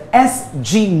is the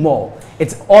SG Mall.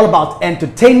 It's all about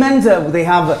entertainment. They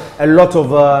have a lot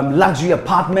of luxury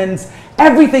apartments.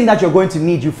 Everything that you're going to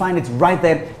need, you find it right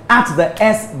there at the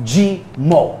SG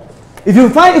Mall. If you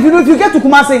get to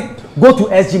Kumasi, go to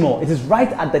SG Mall. It is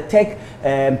right at the Tech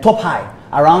Top High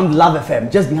around Love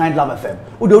FM, just behind Love FM.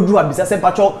 They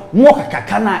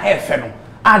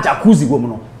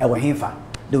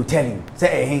will tell you,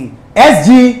 say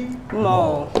SG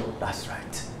Mall. That's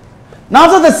right. Now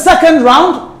to the second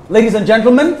round, ladies and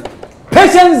gentlemen,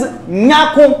 Patience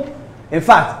Nyarko, in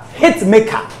fact, hit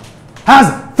maker,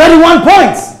 has 31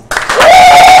 points.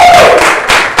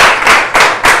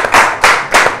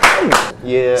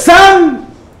 Yeah. Sam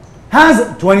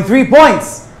has 23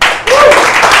 points.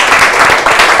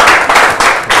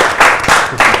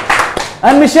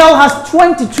 And Michelle has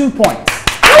 22 points.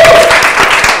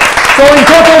 So in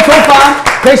total so far,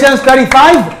 Patience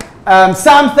 35,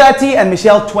 Sam 30, and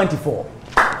Michelle 24.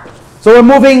 So we're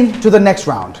moving to the next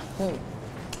round.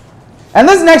 And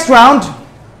this next round,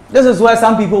 this is where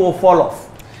some people will fall off.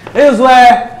 This is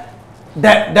where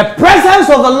the presence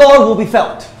of the Lord will be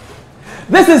felt.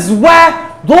 This is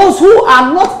where those who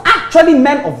are not actually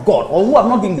men of God or who have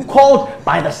not been called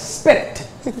by the Spirit,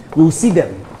 we will see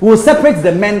them. We will separate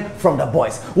the men from the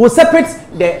boys. We will separate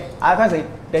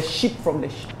the sheep from the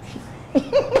sheep.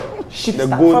 Sheep the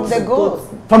goats. From the goats.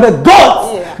 From the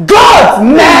goats. Yeah.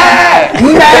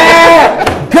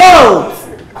 Goats!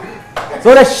 Goats!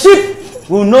 So the sheep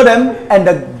will know them and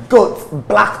the goats,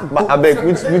 black. But I beg,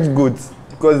 which goats?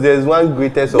 Because there's one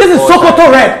greatest of all. This is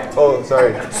Sokoto Red. Oh,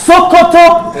 sorry.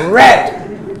 Sokoto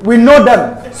Red. We know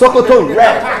them. Sokoto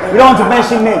Red. We don't want to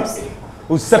mention names.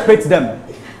 We'll separate them.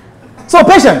 So,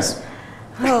 Patience,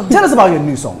 tell us about your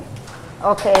new song.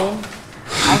 Okay.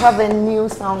 I have a new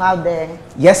song out there.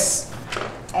 Yes.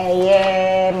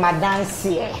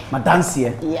 Madansie.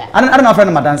 Madansie. Yeah. I don't know a friend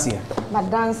of Madansie.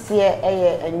 Madansie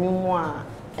a new one.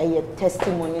 a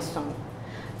testimony song.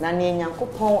 Nani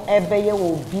Nyankopon ebeye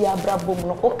wo bia brabom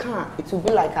no oka it will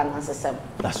be like an answer.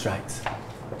 That's right.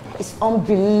 It's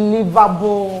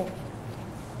unbelievable.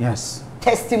 Yes.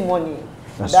 Testimony.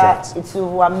 That's that right. it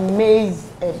will amaze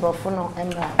a Brofono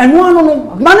Emra. And no,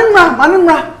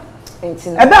 manimra.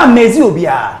 Ebe amaze you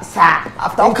bia. Sir,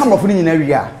 after all come of in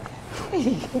area.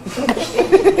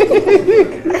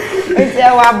 It's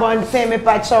our born same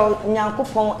patrol,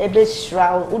 Nyankopon ebe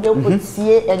shroud, ude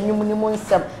utie enum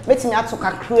nsem. Metimi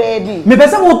atoka credit. Me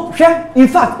pese wo hwe in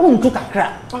fact o nto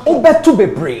kakra. O betu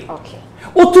bebre. Okay.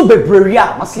 O tu bebre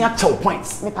ya masia chew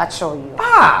points. Me patrol you.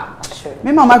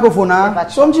 Me my microphone na.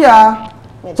 So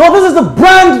this is the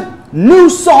brand new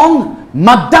song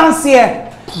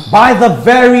Madansie by the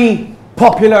very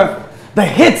popular, the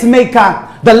hit maker,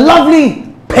 the lovely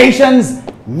Patience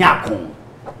Nyarko.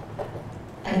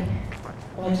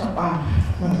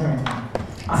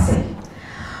 I say,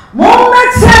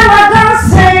 Momete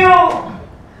Madansie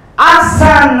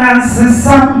Asa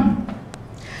Nansisam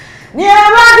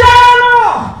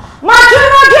Niabadano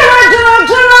Majuna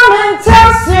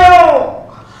Mentasio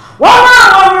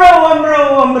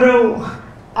Wamro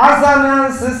Asa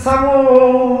Nansisamo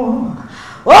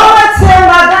Momete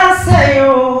Madansie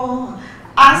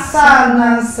Asa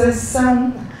Nansisam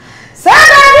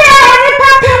Sada ni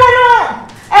papi wono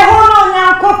ehono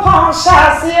Nyankopon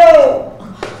shasio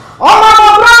Oma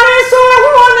brani so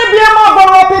woni bia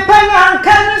maboro pepanya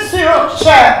nkanisio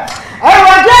she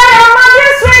ewaje amade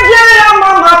sreje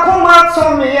mama kuma to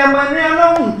me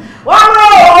yamaniano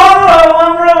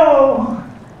wamro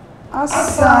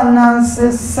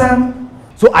asanansesem.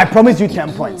 So I promise you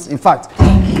 10 points. In fact,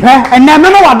 and now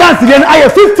remember what dance again. I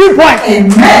have 15 points.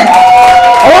 Amen.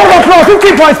 I want to throw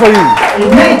 15 points for you.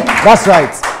 Amen. That's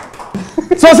right.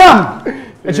 So Sam,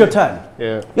 it's your turn.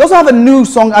 Yeah. You also have a new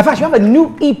song. In fact, you have a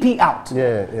new EP out.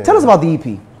 Yeah. Tell us about the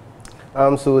EP.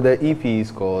 So the EP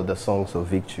is called The Songs of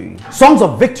Victory. Songs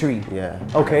of Victory. Yeah.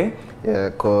 Okay. Yeah,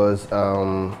 because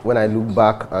when I look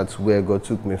back at where God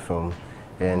took me from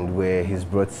and where He's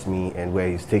brought me and where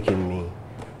He's taken me,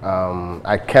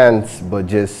 I can't but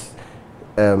just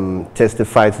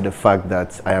testify to the fact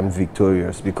that I am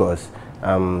victorious, because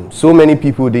so many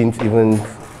people didn't even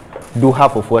do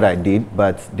half of what I did,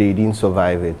 but they didn't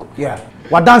survive it. Yeah.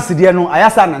 What dance did you know? I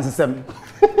asked and system.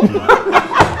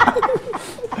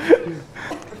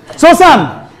 So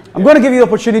Sam, I'm going to give you the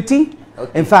opportunity.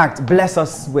 Okay. In fact, bless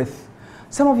us with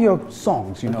some of your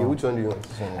songs. You know. Which one do you want to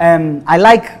sing? I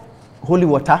like Holy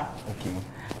Water. Okay.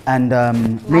 And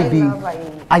maybe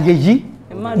Ayeyi.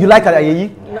 You like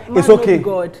Ayeyi? It's okay.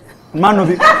 God. Man of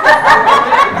it.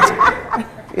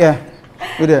 Yeah.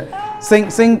 Sing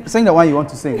the one you want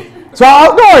to sing. So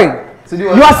I'm going. So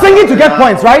you are singing to get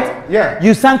points, right? Yeah.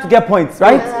 You sang to get points,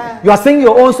 right? Yeah. You are singing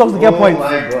your own songs to get points.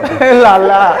 My God. La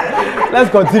la. Let's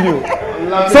continue.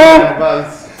 So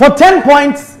for 10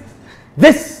 points,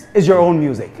 this is your own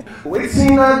music.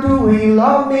 Waiting I do, we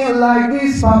love me like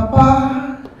this,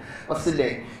 Papa. What's the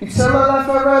day? You turn my life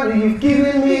around and you've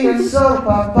given me a song,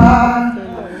 Papa.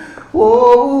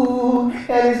 Oh,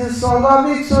 and it's a song of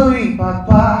victory,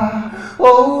 Papa.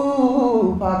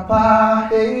 Oh, Papa,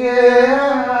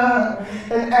 yeah.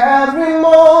 And every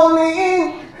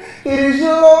morning, it is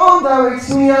your love that wakes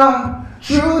me up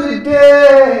through the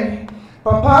day.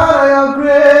 Papa, your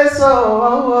grace,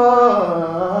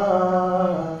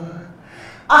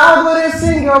 I'm gonna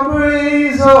sing your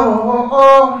praise,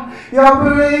 your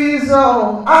praise,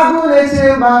 I'm gonna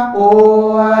tell my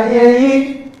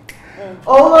yeah.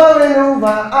 Over and over,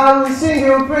 I will sing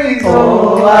your praise,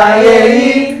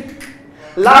 yeah.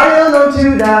 Lion of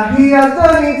Judah, he has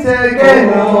done it again,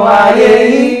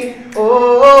 yeah.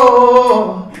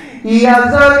 Oh, he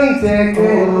has done it again,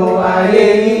 yeah.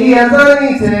 He has done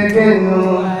it again,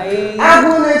 I'm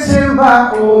gonna tell my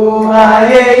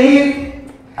yeah.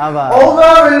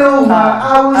 Over and over, I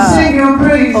will sing your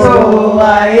praise,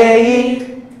 yeah.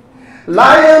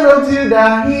 Lion of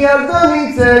Judah, he has done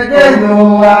it again,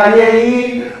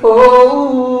 yeah.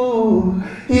 Oh,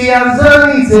 he has done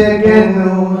it again,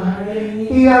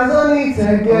 he has done it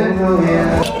again,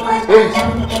 yeah.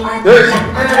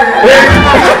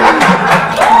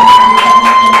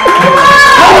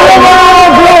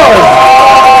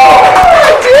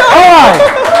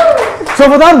 So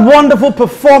for that wonderful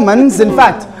performance, in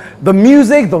fact, the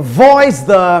music, the voice,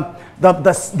 the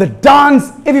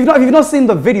dance, if you've not seen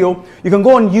the video, you can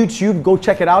go on YouTube, go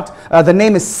check it out. The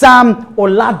name is Sam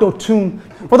Oladotun.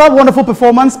 For that wonderful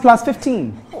performance, plus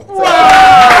 15.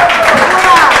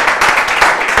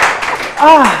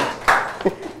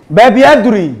 Baby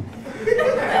Adri.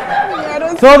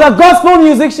 So the gospel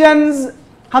musicians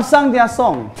have sung their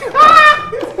song.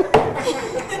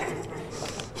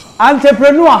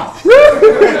 Entrepreneur.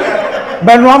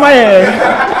 Benoit Maye.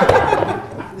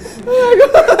 Oh my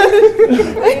God.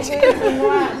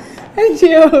 Thank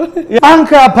you.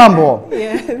 Ankrah Pambo.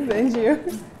 Yes, thank you.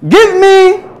 Give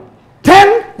me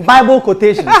 10 Bible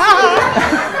quotations.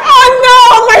 Oh no,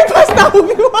 my pastor will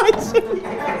be watching.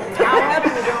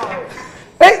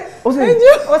 Hey,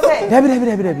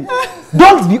 Debbie.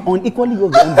 Don't be unequally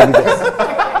yoked with unbelievers.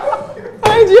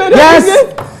 Yes.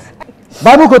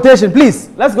 Bible quotation, please.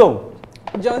 Let's go.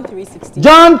 John 3:16.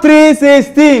 John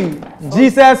 3:16.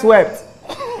 Jesus wept.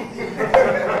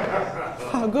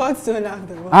 For God so loved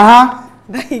the world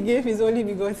that he gave his only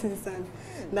begotten Son,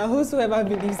 that whosoever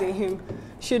believes in him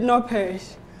should not perish,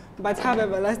 but have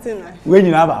everlasting life. When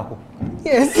you have a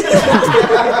Yes.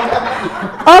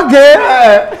 Okay.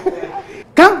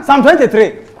 Come, Psalm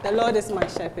 23. The Lord is my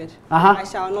shepherd. I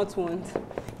shall not want.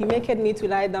 He maketh me to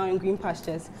lie down in green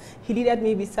pastures. He leadeth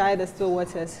me beside the still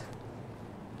waters.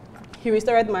 He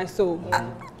restored my soul.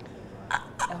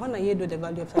 I want to hear the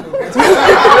valley of shadow of death.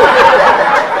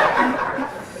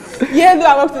 Yea, though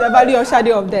I walk to the valley of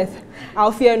shadow of death,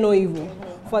 I'll fear no evil,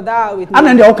 for thou art with me. And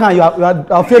then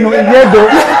I'll fear no evil.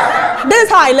 This is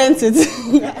how I learned it.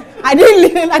 I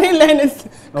didn't learn it.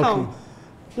 Come.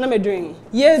 Not me doing.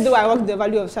 Yea, though I walk to the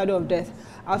valley of shadow of death,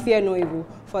 I'll fear no evil,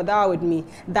 for thou art with me.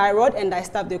 Thy rod and thy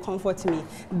staff, they comfort me.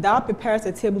 Thou preparest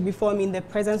a table before me in the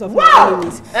presence of my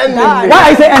enemies. Why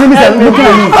I say enemies are looking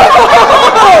at me?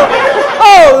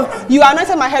 Oh, you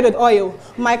anointed my head with oil.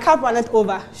 My cup runneth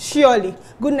over. Surely,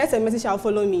 goodness and mercy shall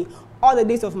follow me all the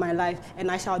days of my life,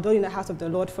 and I shall dwell in the house of the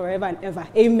Lord forever and ever.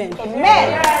 Amen.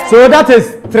 Amen. So that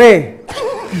is 3.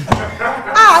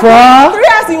 4. 3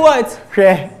 as in what?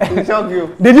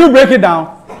 Did you break it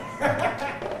down?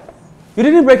 You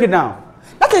didn't break it down.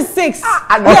 That is 6.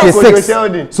 Okay, 6.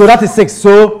 So that is 6.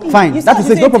 So fine. That is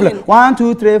 6. No problem. 1,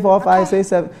 2, 3, 4, 5, 6,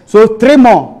 7. So 3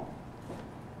 more.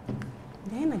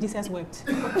 Then Jesus wept.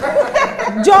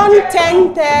 John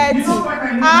 10:30.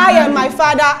 I and my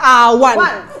Father are one.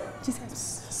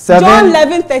 Jesus. 7. John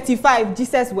 11:35.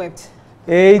 Jesus wept.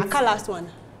 8. I can't last one.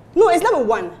 No, it's number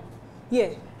 1. Yeah.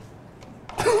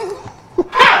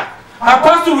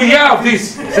 Apostle, we hear of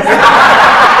this.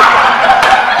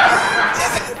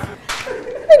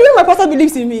 Maybe my pastor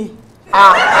believes in me.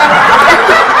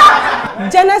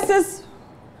 Genesis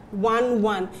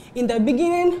 1:1. In the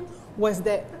beginning was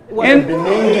the God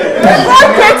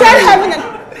created heaven and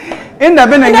in the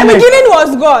beginning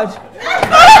was God.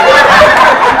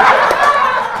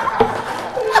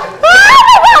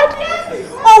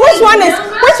 Oh, which one?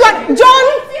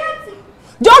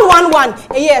 John 1:1.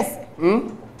 Yes.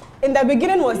 In the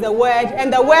beginning was the Word,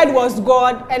 and the Word was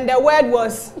God, and the Word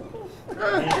was. I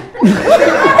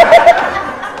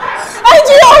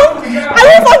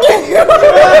will forgive you.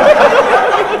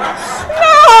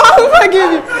 No, I will forgive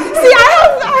you. See, I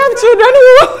have children who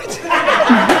watch.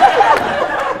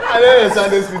 I know you're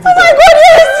Sunday school. Oh my God,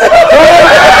 yes.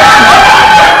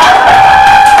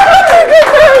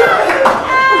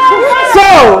 So,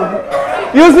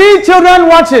 you see children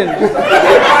watching.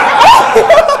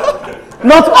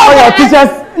 Not all your teachers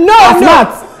are smart.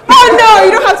 Oh no,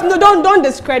 you don't have to. No, don't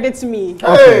discredit me.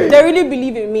 Okay. They really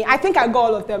believe in me. I think I got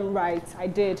all of them right. I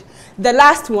did. The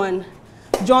last one,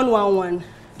 John 1:1.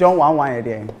 John 1:1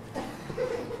 again.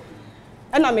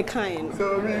 And I'm a kind.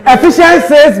 Ephesians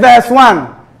 6 verse 1.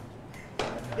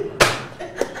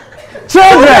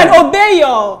 Children, obey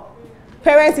your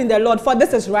parents in the Lord, for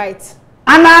this is right.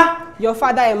 Anna, your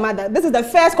father and mother. This is the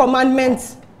first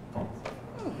commandment.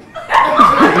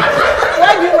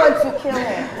 Why do you want to kill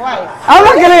her? Why? I'm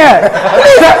not killing her.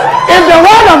 If the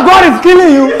word of God is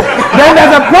killing you, then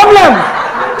there's a problem.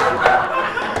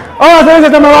 Oh, so let's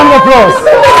give them a round of applause.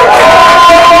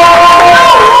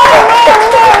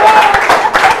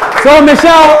 So,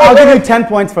 Michelle, I'll give you 10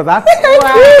 points for that.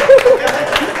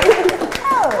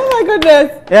 Oh my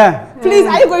goodness. Yeah. Please,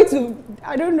 are you going to?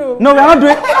 I don't know. No, we are not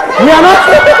doing.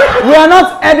 We are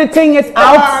not editing it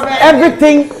out.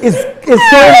 Everything is going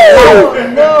out.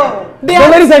 No. So,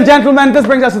 ladies and gentlemen, this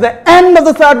brings us to the end of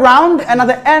the 3rd round, and at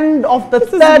the end of the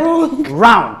 3rd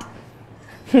round,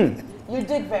 You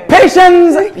did very well.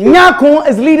 Patience Nyarko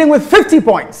is leading with 50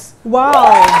 points.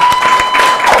 Wow.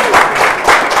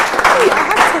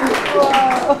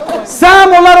 Sam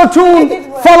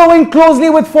Oladotun following closely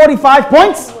with 45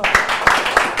 points.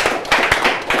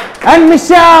 And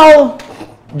Michelle,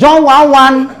 John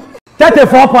 1:1,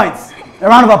 34 points. A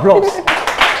round of applause.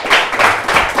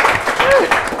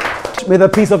 May the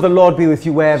peace of the Lord be with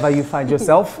you wherever you find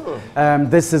yourself.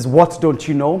 This is What Don't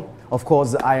You Know? Of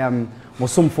course, I am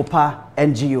Mosumfopa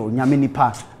NGO,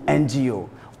 Nyaminipa NGO.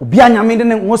 Ubia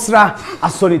Nyamine Musra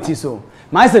Asoniti so.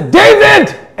 I said,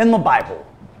 David in the Bible.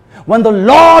 When the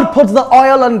Lord puts the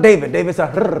oil on David, David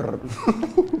said,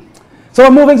 So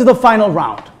we're moving to the final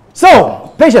round.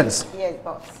 So, patience. Yes,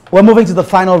 boss. We're moving to the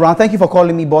final round. Thank you for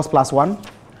calling me boss plus one.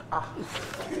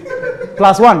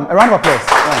 Plus one. A round of applause.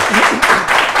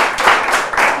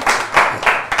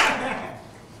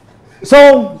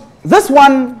 So, this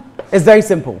one is very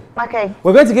simple. Okay.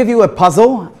 We're going to give you a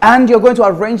puzzle, and you're going to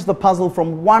arrange the puzzle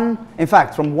from 1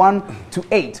 to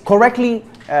 8, correctly,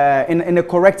 in a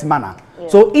correct manner. Yeah.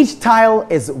 So each tile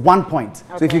is 1 point.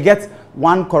 Okay. So if you get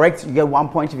 1 correct, you get 1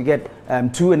 point. If you get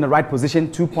 2 in the right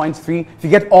position, 2 points, 3. If you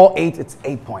get all 8, it's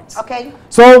 8 points. Okay.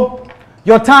 So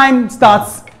your time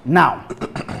starts now.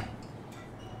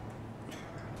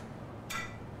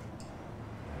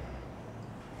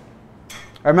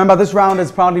 Remember, this round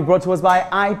is proudly brought to us by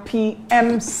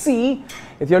IPMC.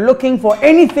 If you're looking for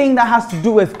anything that has to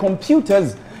do with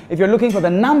computers, if you're looking for the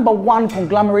 #1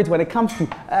 conglomerate when it comes to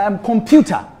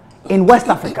computer in West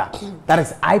Africa, that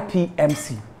is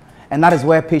IPMC. And that is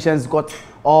where Patience got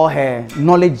all her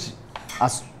knowledge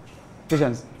as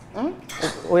Patience.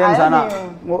 IPMC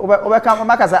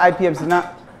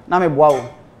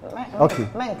okay.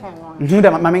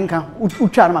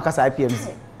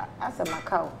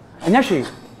 And actually,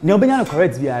 nobody knows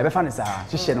correct via ever found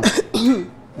she said no.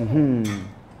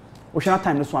 We should not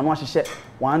time this one. She said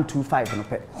 1, 2, 5 no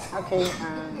pet. Okay.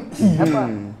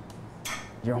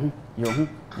 Yeah.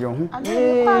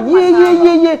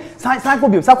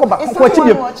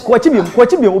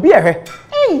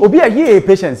 Obi a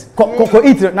patience.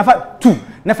 Eat nafa 2.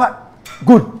 Nafa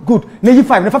good. Neji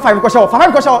 5. Nafa 5 question.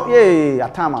 5 question. Yeah,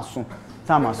 time soon.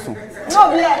 No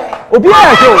be. Obi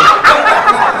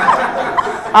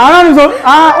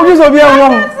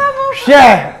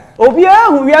share.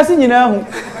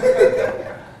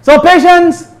 So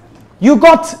Patience, you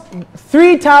got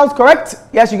 3 tiles correct.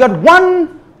 Yes, you got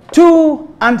 1,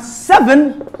 2, and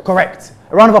 7 correct.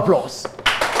 A round of applause.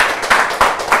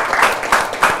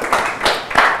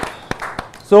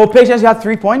 So Patience, you have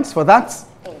 3 points for that.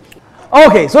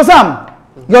 Okay, so Sam,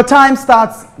 your time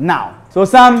starts now. So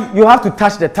Sam, you have to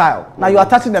touch the tile. Now you are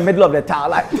touching the middle of the tile,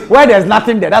 like where there's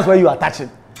nothing there, that's where you are touching.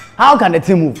 How can the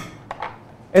team move?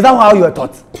 Is that how you are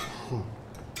taught?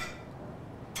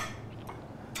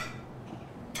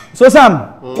 So Sam,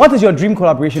 what is your dream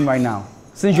collaboration right now?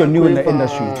 Since you're new in the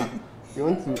industry. You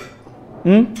want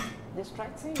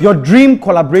to? Your dream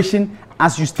collaboration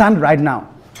as you stand right now.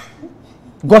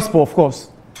 Gospel, of course.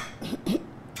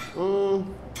 Who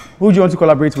do you want to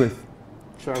collaborate with?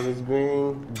 Travis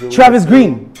Green. Travis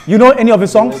Green. You know any of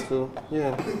his songs?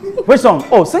 Yeah. Which song?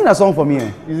 Oh, sing that song for me.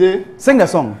 Is it? Sing the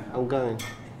song. I'm going.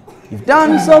 You've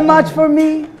done so much for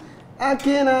me. I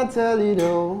cannot tell you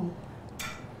though.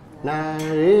 That's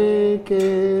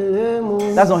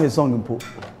not his song, Impo.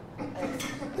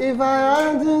 If I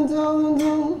hadn't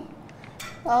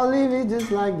I'll leave it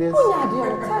just like this.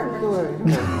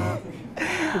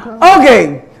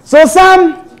 Okay, so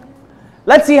Sam,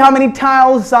 let's see how many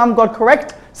tiles Sam got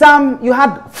correct. Sam, you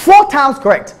had 4 tiles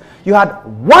correct. You had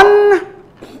 1,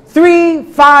 3,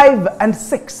 5, and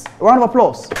 6. A round of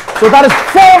applause. So that is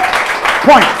 4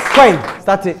 points. Fine,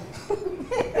 that's it.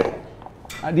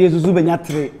 I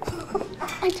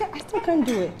still can't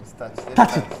do it.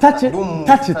 Touch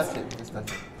it.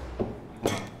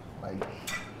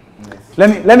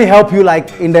 Let me help you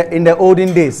like in the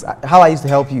olden days. How I used to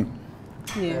help you.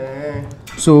 Yeah.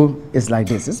 So it's like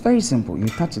this. It's very simple. You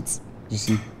touch it. You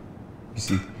see,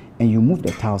 and you move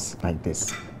the tiles like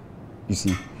this. You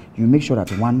see, you make sure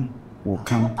that 1 will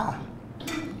come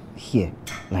here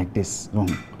like this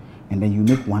long, and then you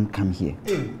make 1 come here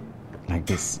like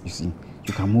this. You see,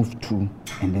 you can move 2,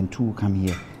 and then 2 will come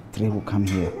here, 3 will come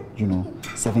here.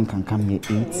 7 can come here,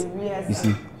 8. You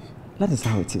see. That is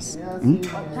how it is.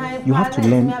 You have to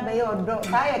learn.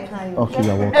 Okay,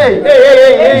 you're welcome. Hey.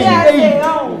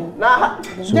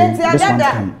 So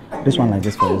this one like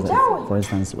this, for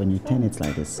instance, when you turn it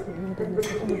like this.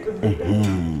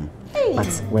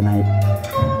 But when I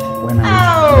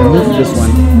move this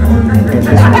one, and then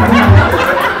this one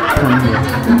come here.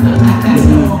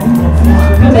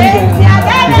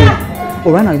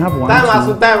 Oh, right now you have 1,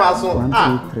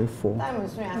 2, 3, 4.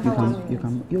 You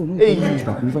can use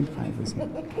that. Even 5 is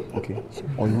okay.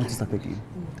 Or you want to start again?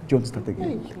 Do you want to start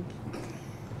again?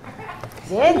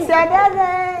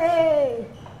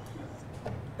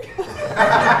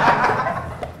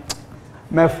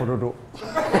 Mefu.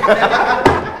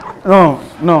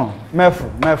 No.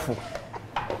 Mefu.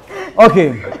 Okay.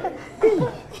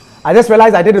 I just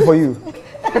realized I did it for you.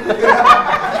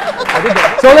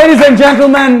 So, ladies and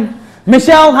gentlemen,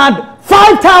 Michelle had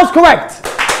 5 tiles correct.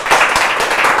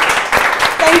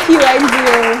 Thank you,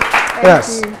 NGO.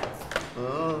 Yes.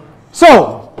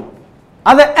 So,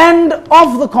 at the end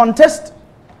of the contest,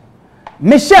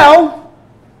 Michelle,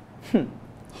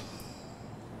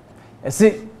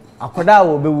 see, akoda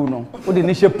wo bewu no. Wo de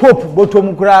nishe pope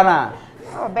botom kura na.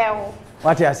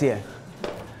 What you see?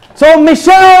 So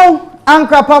Michelle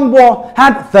Ankrah Pambo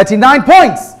had 39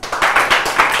 points.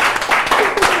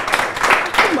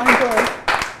 Oh my God.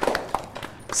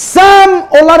 Sam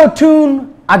Oladotun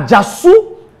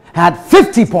Ajasu had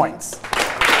 50 points.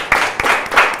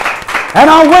 And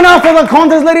our winner for the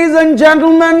contest, ladies and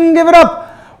gentlemen, give it up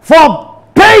for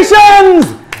Patience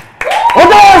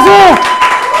Odasu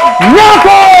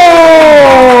Nyarko!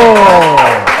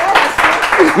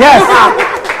 Yes.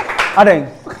 I think.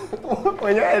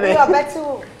 When you're You are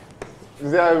better.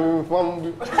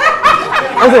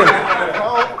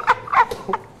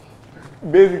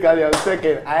 Basically, I'm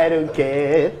second. I don't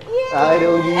care. I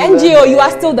don't give NGO, you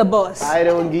are still the boss. I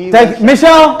don't give Thank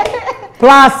Michelle,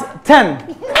 plus 10.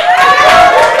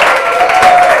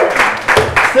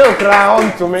 Still cry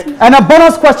on to me. And a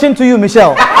bonus question to you,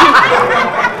 Michelle.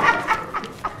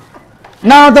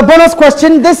 Now, the bonus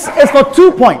question, this is for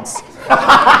 2 points.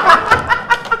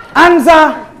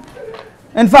 Answer.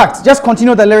 In fact, just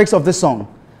continue the lyrics of this song.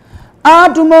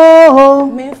 Adumo.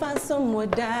 Me fanso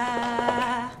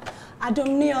moda. Adum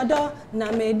ni odo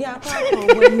na media kwa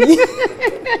weni.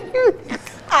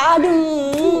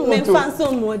 Adum me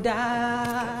fanso moda.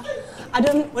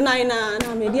 Adum unaina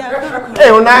na media kwa.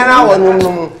 Hey, unaina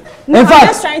wonu. In fact, I'm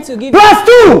just trying to give plus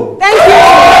 2. Thank you.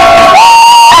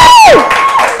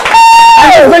 And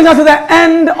this brings us to the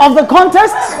end of the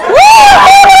contest.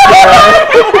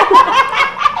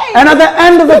 And at the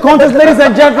end of the contest, ladies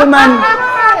and gentlemen,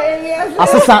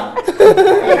 Assistant.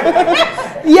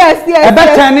 Yes. A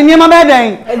bet 10 in your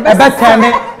wedding. A bet 10.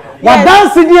 What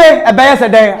dance here? A bet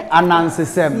yesterday.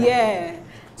 Yeah.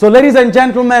 So, ladies and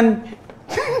gentlemen,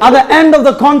 at the end of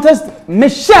the contest,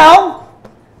 Michelle,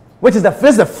 which is the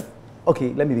first.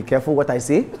 Okay, let me be careful what I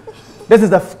say. This is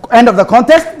the end of the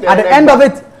contest. At the end of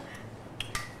it.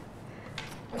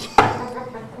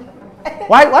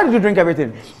 Why did you drink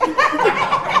everything?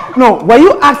 No, were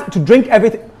you asked to drink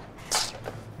everything?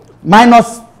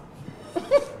 Minus.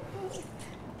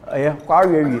 Yeah.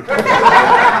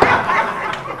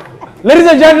 Ladies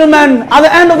and gentlemen, at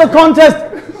the end of the contest,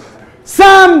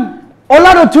 Sam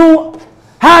Oladotun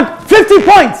had 50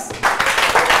 points.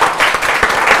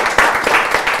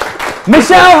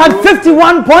 Michelle had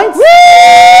 51 points.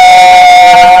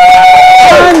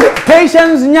 And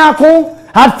Patience Nyarko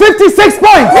had 56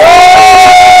 points.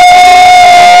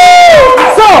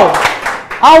 So,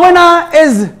 our winner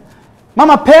is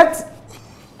Mama Pet.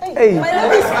 Hey.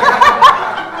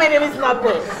 My name is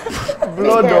Napo.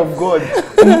 Blood of God.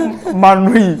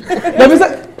 Manui.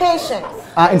 Patience.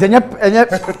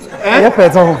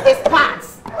 It's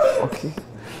parts. Okay.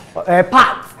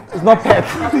 Parts. It's not pet.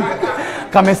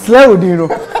 Come slow, you know.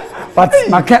 But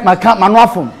my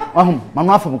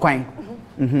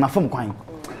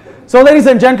So, ladies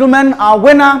and gentlemen, our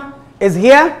winner is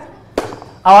here.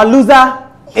 Our loser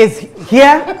is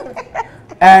here.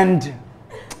 And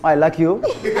I like you.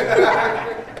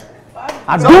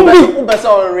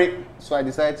 So I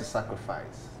decided to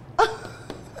sacrifice.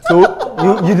 So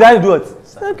you decided to do it?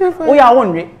 Sacrifice. Oh yeah, I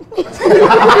won, right?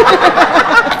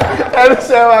 I don't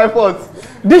share my thoughts.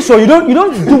 This show, you don't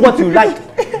do what you like.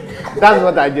 That's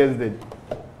what I just did.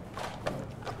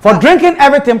 For drinking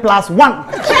everything plus 1.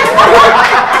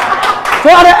 So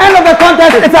at the end of the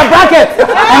contest, it's a bracket,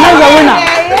 and then the winner.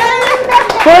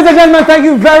 So, ladies and gentlemen, thank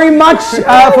you very much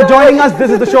for joining us.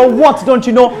 This is the show, What Don't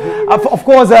You Know? Of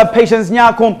course, Patience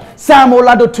Nyarko, Sam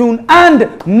Oladotun, and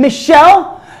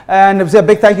Michelle. And a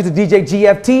big thank you to DJ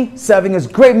GFT, serving us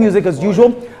great music as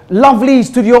usual. Lovely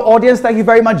studio audience. Thank you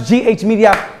very much, GH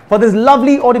Media, for this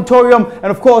lovely auditorium. And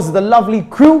of course, the lovely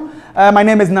crew. My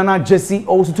name is Nana Jesse.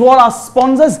 Also to all our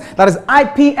sponsors, that is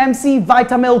IPMC,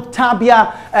 Vitamil,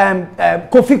 Tabia,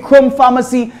 Kofi Chrome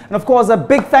Pharmacy, and of course a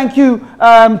big thank you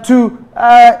to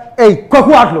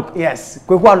Kweku Outlook. Yes,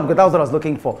 Kweku Outlook, that was what I was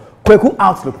looking for. Kweku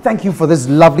Outlook. Thank you for this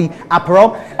lovely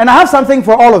apparel. And I have something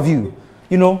for all of you.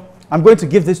 You know, I'm going to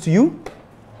give this to you.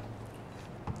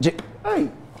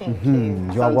 Thank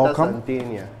you. You are welcome.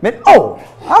 Santania. Oh,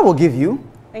 I will give you.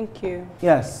 Thank you.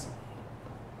 Yes.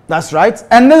 That's right.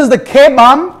 And this is the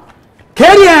K-Bam.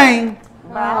 K-Diang.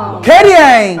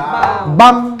 K-Diang.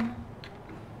 Bam.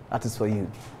 That is for you.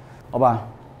 Oba.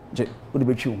 That's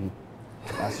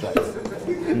right.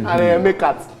 And I make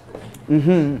cut.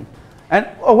 And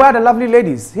where are the lovely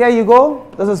ladies? Here you go.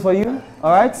 This is for you.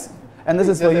 All right. And this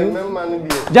is for you.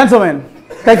 Gentlemen,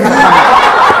 thank you.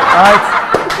 All right.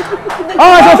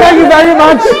 Alright, so thank you very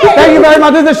much. Thank you very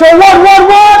much. This is the show. What?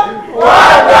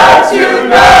 What don't you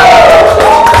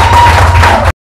know?